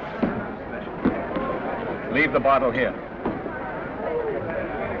 Leave the bottle here.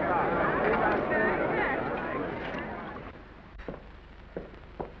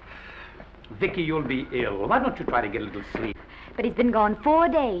 Vicky, you'll be ill. Why don't you try to get a little sleep? But he's been gone 4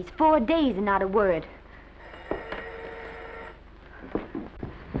 days. 4 days and not a word.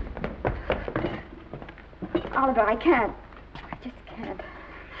 Oliver, I can't. I just can't.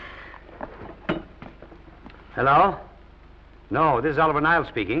 Hello? No, this is Oliver Niles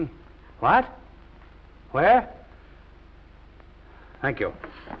speaking. What? Where? Thank you.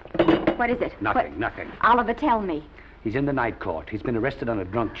 What is it? Nothing. Oliver, tell me. He's in the night court. He's been arrested on a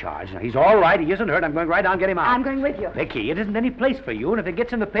drunk charge. Now, he's all right. He isn't hurt. I'm going right down and get him out. I'm going with you. Vicky, it isn't any place for you, and if it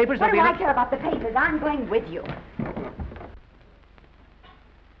gets in the papers, What there'll do be... I care about the papers? I'm going with you.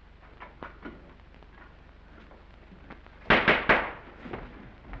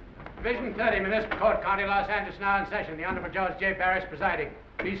 Division 30, Municipal Court, County, Los Angeles, now in session. The Honorable Judge J. Parrish presiding.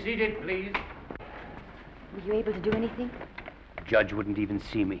 Be seated, please. Were you able to do anything? Judge wouldn't even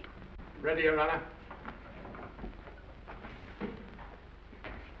see me. Ready, Your Honor.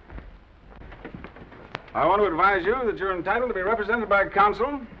 I want to advise you that you're entitled to be represented by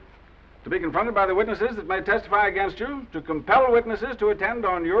counsel, to be confronted by the witnesses that may testify against you, to compel witnesses to attend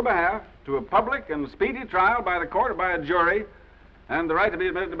on your behalf to a public and speedy trial by the court or by a jury, and the right to be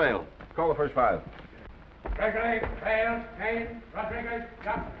admitted to bail. Call the first 5. Gregory, Bales, Kane, Rodriguez,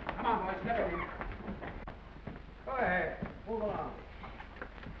 Johnson. Come on, boys, step in. Go ahead. Move along.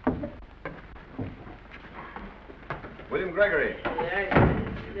 William Gregory.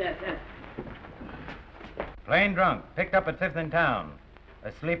 Yes. Plain drunk, picked up at 5th in town.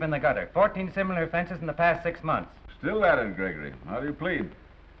 Asleep in the gutter. 14 similar offenses in the past 6 months. Still at it, Gregory. How do you plead?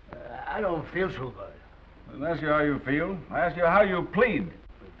 I don't feel so good. I didn't ask you how you feel. I asked you how you plead.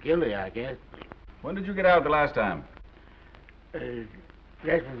 Guilty, I guess. When did you get out the last time?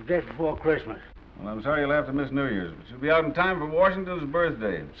 Just before Christmas. Well, I'm sorry you'll have to miss New Year's, but you'll be out in time for Washington's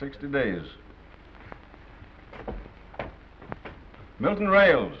birthday, 60 days. Milton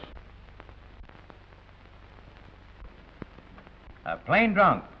Rails. Plain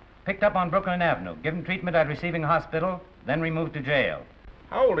drunk, picked up on Brooklyn Avenue, given treatment at receiving hospital, then removed to jail.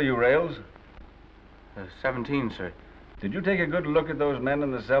 How old are you, Rails? 17, sir. Did you take a good look at those men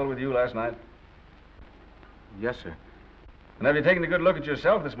in the cell with you last night? Yes, sir. And have you taken a good look at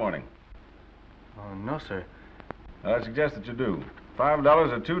yourself this morning? Oh, no, sir. Well, I suggest that you do.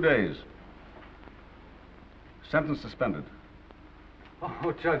 $5 or 2 days. Sentence suspended.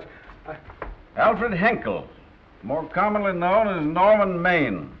 Oh, Judge, Alfred Henkel, more commonly known as Norman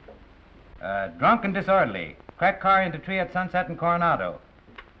Maine. Drunk and disorderly. Cracked car into tree at Sunset and Coronado.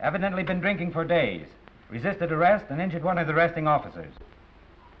 Evidently been drinking for days. Resisted arrest and injured one of the arresting officers.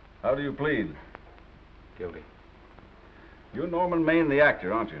 How do you plead? Guilty. You're Norman Maine, the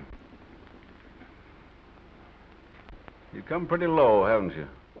actor, aren't you? You've come pretty low, haven't you?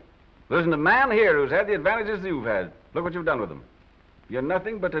 There's a man here who's had the advantages you've had. Look what you've done with him. You're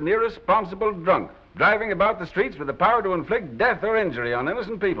nothing but an irresponsible drunk, driving about the streets with the power to inflict death or injury on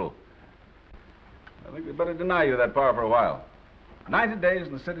innocent people. I think we'd better deny you that power for a while. 90 days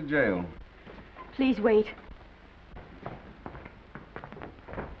in the city jail. Please wait.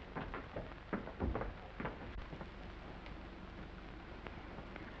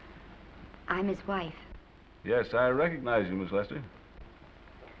 I'm his wife. Yes, I recognize you, Miss Lester.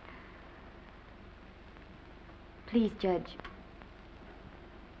 Please, Judge.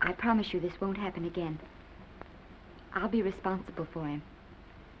 I promise you this won't happen again. I'll be responsible for him.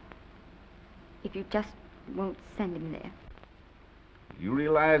 If you just won't send him there. You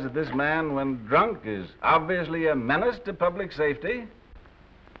realize that this man, when drunk, is obviously a menace to public safety?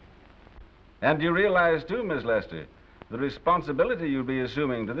 And you realize, too, Miss Lester, the responsibility you'll be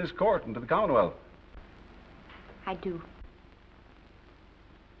assuming to this court and to the Commonwealth? I do.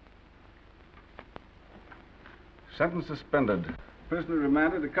 Sentence suspended. Prisoner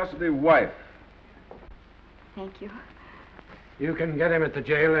remanded to custody wife. Thank you. You can get him at the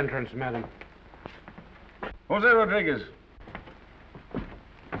jail entrance, madam. Jose Rodriguez.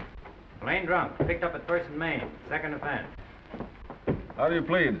 Plain drunk, picked up at 1st and Maine, 2nd offense. How do you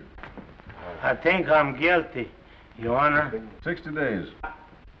plead? I think I'm guilty, Your Honor. 60 days.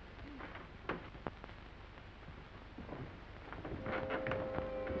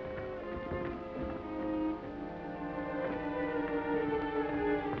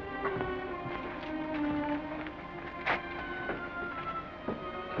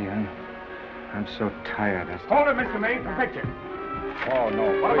 I'm so tired. Hold it, Mr. Maine, for picture. Oh,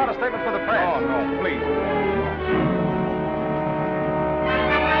 no. What please. about a statement for the press? Oh, no, please.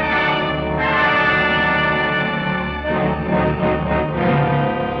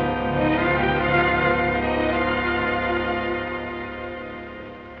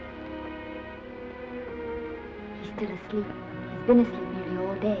 He's still asleep. He's been asleep nearly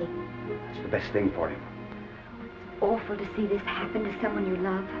all day. That's the best thing for him. It's awful to see this happen to someone you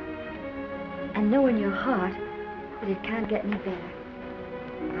love. And know in your heart that it can't get any better.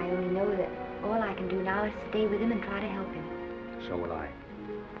 I only know that all I can do now is stay with him and try to help him. So will I.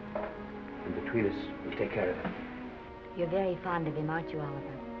 And between us, we'll take care of him. You're very fond of him, aren't you,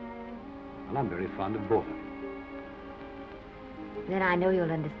 Oliver? Well, I'm very fond of both of them. Then I know you'll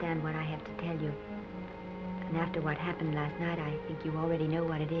understand what I have to tell you. And after what happened last night, I think you already know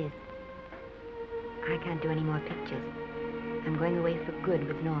what it is. I can't do any more pictures. I'm going away for good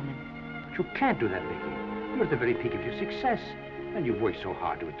with Norman. But you can't do that, Vicky. You're at the very peak of your success, and you've worked so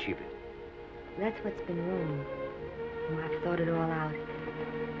hard to achieve it. That's what's been wrong. Oh, I've thought it all out.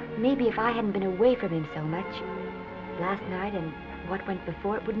 Maybe if I hadn't been away from him so much, last night and what went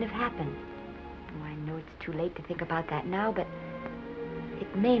before, it wouldn't have happened. Oh, I know it's too late to think about that now, but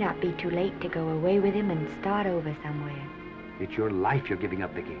it may not be too late to go away with him and start over somewhere. It's your life you're giving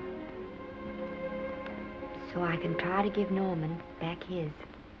up, Vicky. So I can try to give Norman back his.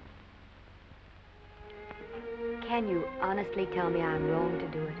 Can you honestly tell me I'm wrong to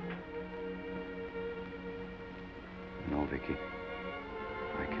do it? No, Vicky.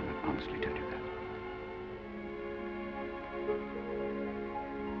 I cannot honestly tell you that.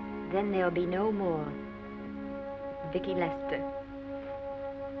 Then there'll be no more Vicky Lester.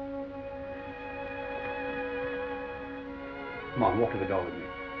 Come on, walk to the door with me.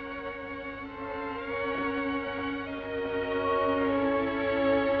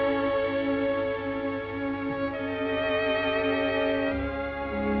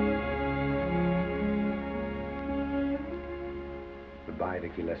 Goodbye,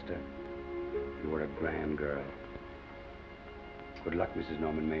 Vicky Lester. You were a grand girl. Good luck, Mrs.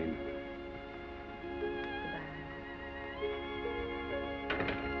 Norman Maine.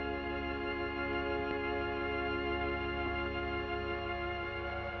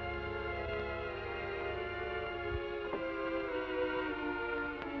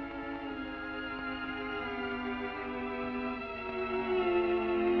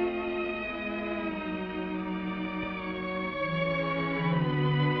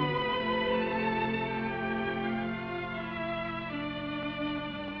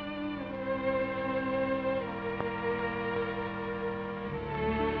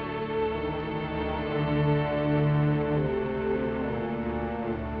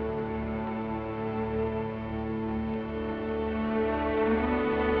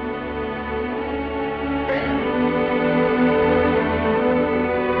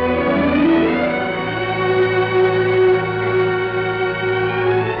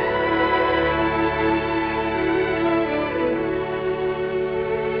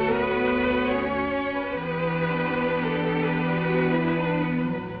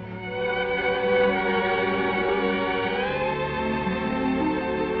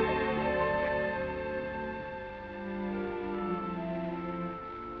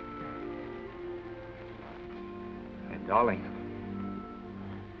 Darling,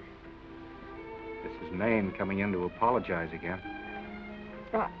 this is Maine coming in to apologize again.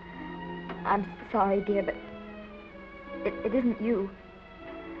 I'm sorry, dear, but it isn't you.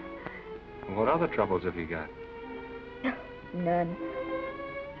 What other troubles have you got? None.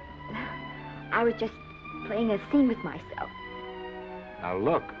 I was just playing a scene with myself. Now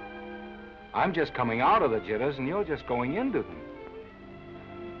look, I'm just coming out of the jitters and you're just going into them.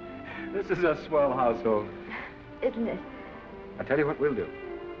 This is a swell household. Isn't it? I'll tell you what we'll do.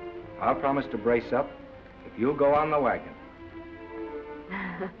 I'll promise to brace up if you'll go on the wagon.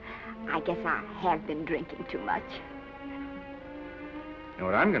 I guess I have been drinking too much. You know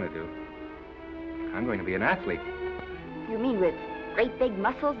what I'm going to do? I'm going to be an athlete. You mean with great big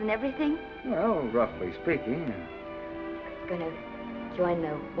muscles and everything? Well, roughly speaking. Gonna join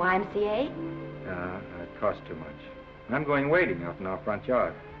the YMCA? It costs too much. And I'm going wading out in our front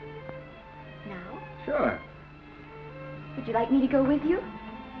yard. Now? Sure. Would you like me to go with you?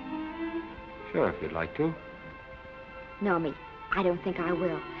 Sure, if you'd like to. No, me. I don't think I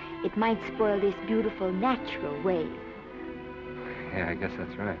will. It might spoil this beautiful, natural wave. Yeah, I guess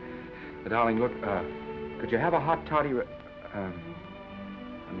that's right. But, darling, look, could you have a hot toddy...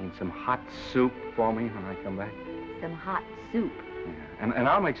 some hot soup for me when I come back? Some hot soup? Yeah. And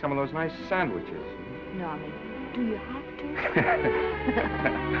I'll make some of those nice sandwiches. Norman, do you have to?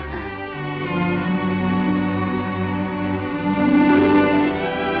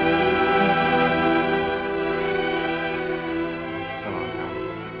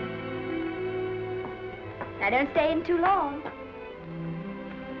 Now, don't stay in too long.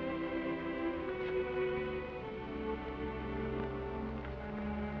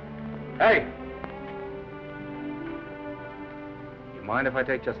 Hey! You mind if I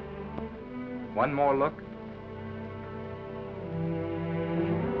take just one more look?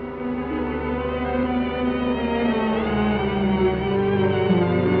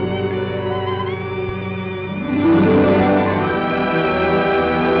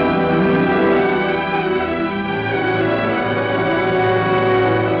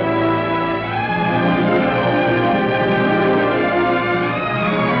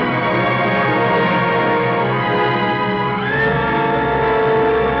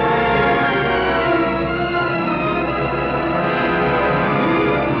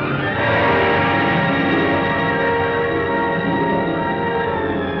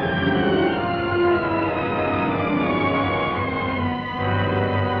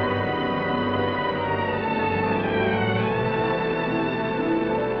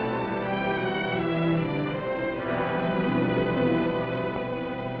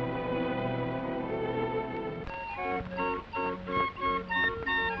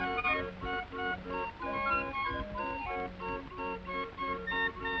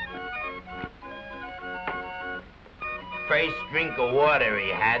 first drink of water he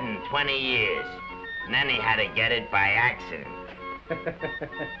had in 20 years. And then he had to get it by accident.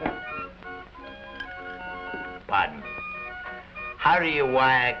 Pardon me. How do you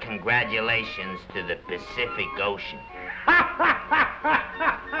wire congratulations to the Pacific Ocean?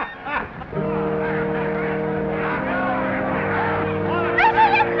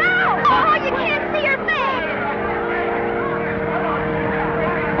 Oh, you can't see her face.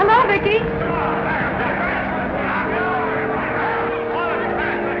 Hello, Vicky.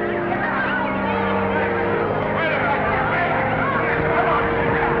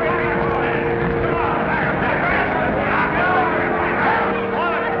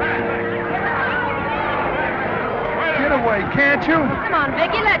 Can't you? Come on,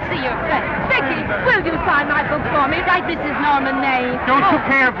 Vicky, let's see your face. Vicky, will you sign my book for me? Write Mrs. Norman Maine. Don't you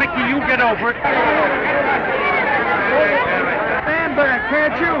care, Vicky? You get over it. Stand back,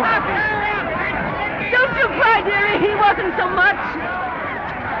 can't you? Don't you cry, dearie. He wasn't so much.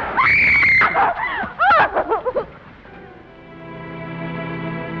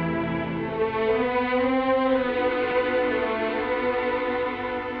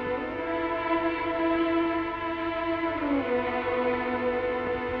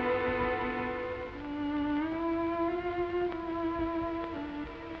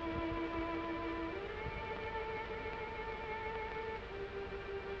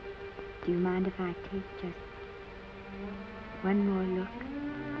 Do you mind if I take just one more look?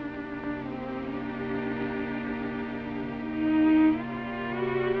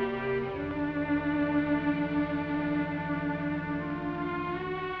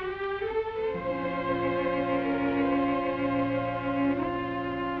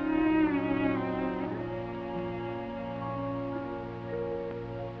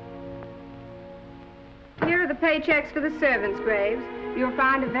 Here are the paychecks for the servants' graves. You'll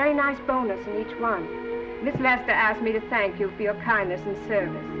find a very nice bonus in each one. Miss Lester asked me to thank you for your kindness and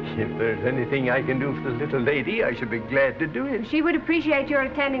service. If there's anything I can do for the little lady, I should be glad to do it. She would appreciate your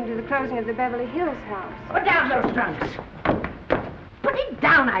attending to the closing of the Beverly Hills house. Put down those trunks. Put it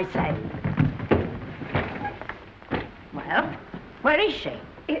down, I say. Well, where is she?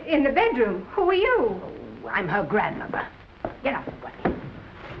 In the bedroom. Who are you? Oh, I'm her grandmother. Get up, buddy.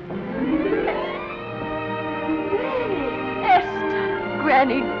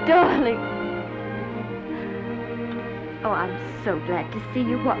 Granny, darling. Oh, I'm so glad to see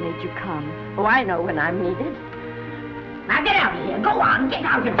you. What made you come? Oh, I know when I'm needed. Now get out of here. Go on, get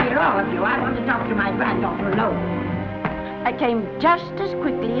out of here, all of you. I want to talk to my granddaughter alone. I came just as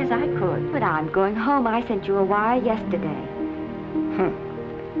quickly as I could. But I'm going home. I sent you a wire yesterday.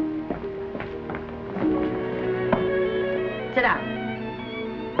 Sit down.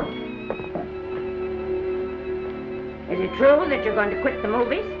 Is it true that you're going to quit the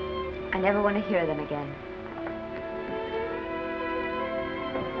movies? I never want to hear them again.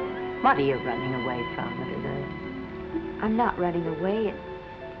 What are you running away from, little girl? I'm not running away.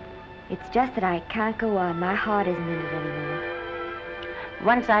 It's just that I can't go on. My heart isn't in it anymore.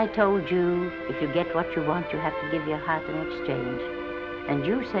 Once I told you, if you get what you want, you have to give your heart in exchange. And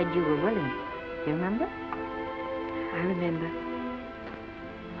you said you were willing. Do you remember? I remember.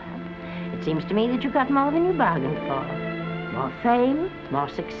 Well, it seems to me that you got more than you bargained for. More fame, more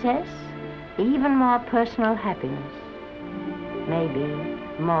success, even more personal happiness. Maybe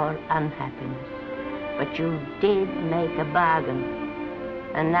more unhappiness. But you did make a bargain.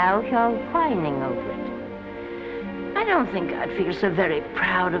 And now you're whining over it. I don't think I'd feel so very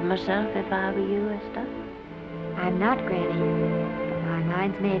proud of myself if I were you, Esther. I'm not, Granny. But my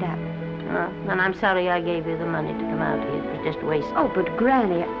mind's made up. Oh, and I'm sorry I gave you the money to come out here. It was just a waste. Oh, but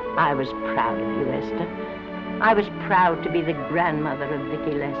Granny... I was proud of you, Esther. I was proud to be the grandmother of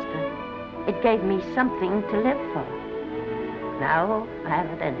Vicky Lester. It gave me something to live for. Now I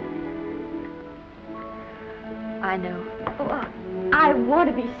haven't anything. I know. Oh, I want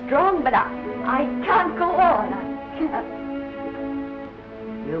to be strong, but I can't go on. I can't.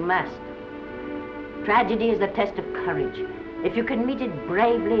 You must. Tragedy is the test of courage. If you can meet it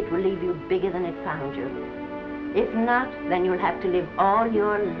bravely, it will leave you bigger than it found you. If not, then you'll have to live all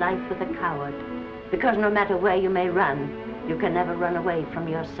your life with a coward. Because no matter where you may run, you can never run away from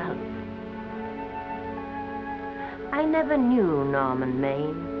yourself. I never knew Norman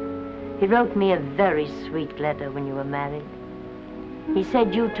Maine. He wrote me a very sweet letter when you were married. He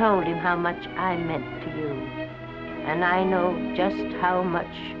said you told him how much I meant to you. And I know just how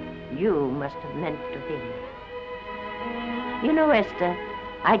much you must have meant to him. You know, Esther,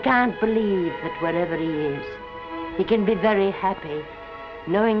 I can't believe that wherever he is, he can be very happy,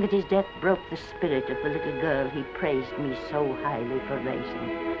 knowing that his death broke the spirit of the little girl he praised me so highly for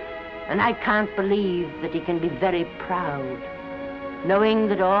raising. And I can't believe that he can be very proud, knowing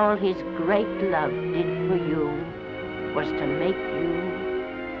that all his great love did for you was to make you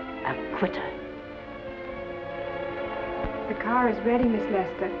a quitter. The car is ready, Miss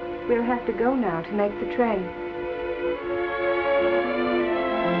Lester. We'll have to go now to make the train.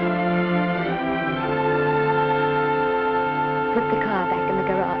 Put the car back in the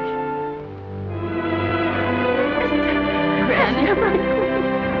garage.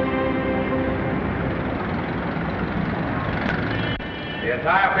 The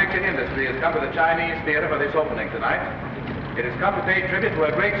entire picture industry has come to the Chinese theater for this opening tonight. It has come to pay tribute to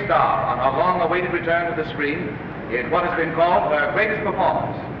a great star on her long-awaited return to the screen in what has been called her greatest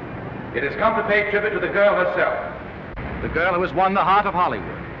performance. It has come to pay tribute to the girl herself. The girl who has won the heart of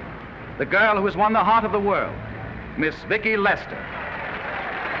Hollywood. The girl who has won the heart of the world. Miss Vicki Lester.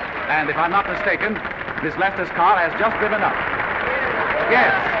 And if I'm not mistaken, Miss Lester's car has just driven up.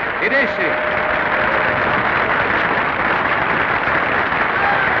 Yes, it is she.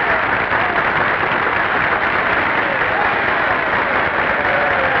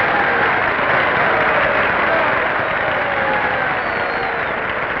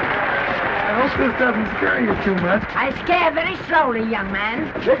 This doesn't scare you too much. I scare very slowly, young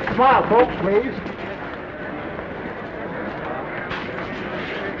man. Big smile, folks, please.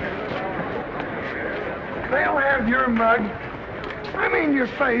 They'll have your mug. I mean your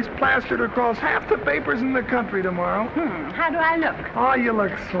face plastered across half the papers in the country tomorrow. How do I look? Oh, you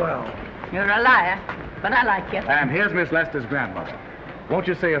look swell. You're a liar, but I like you. And here's Miss Lester's grandmother. Won't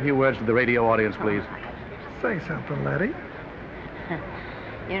you say a few words to the radio audience, please? Say something, Letty.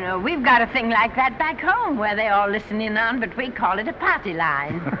 You know, we've got a thing like that back home where they all listen in on, but we call it a party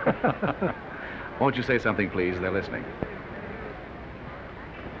line. Won't you say something, please? They're listening.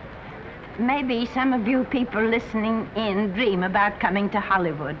 Maybe some of you people listening in dream about coming to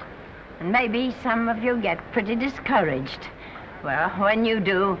Hollywood. And maybe some of you get pretty discouraged. Well, when you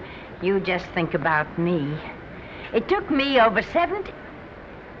do, you just think about me. It took me over 60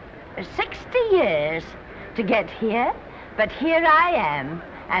 years to get here, but here I am.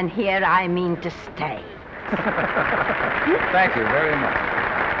 And here I mean to stay. Thank you very much.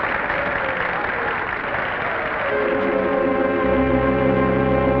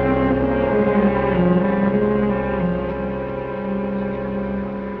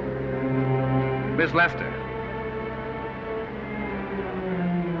 Miss Lester.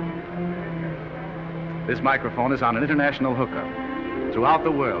 This microphone is on an international hookup. Throughout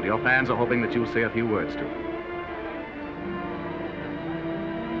the world, your fans are hoping that you'll say a few words to them.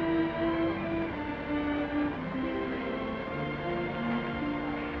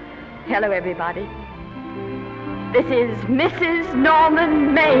 Hello, everybody. This is Mrs.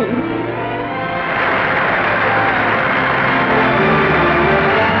 Norman Maine.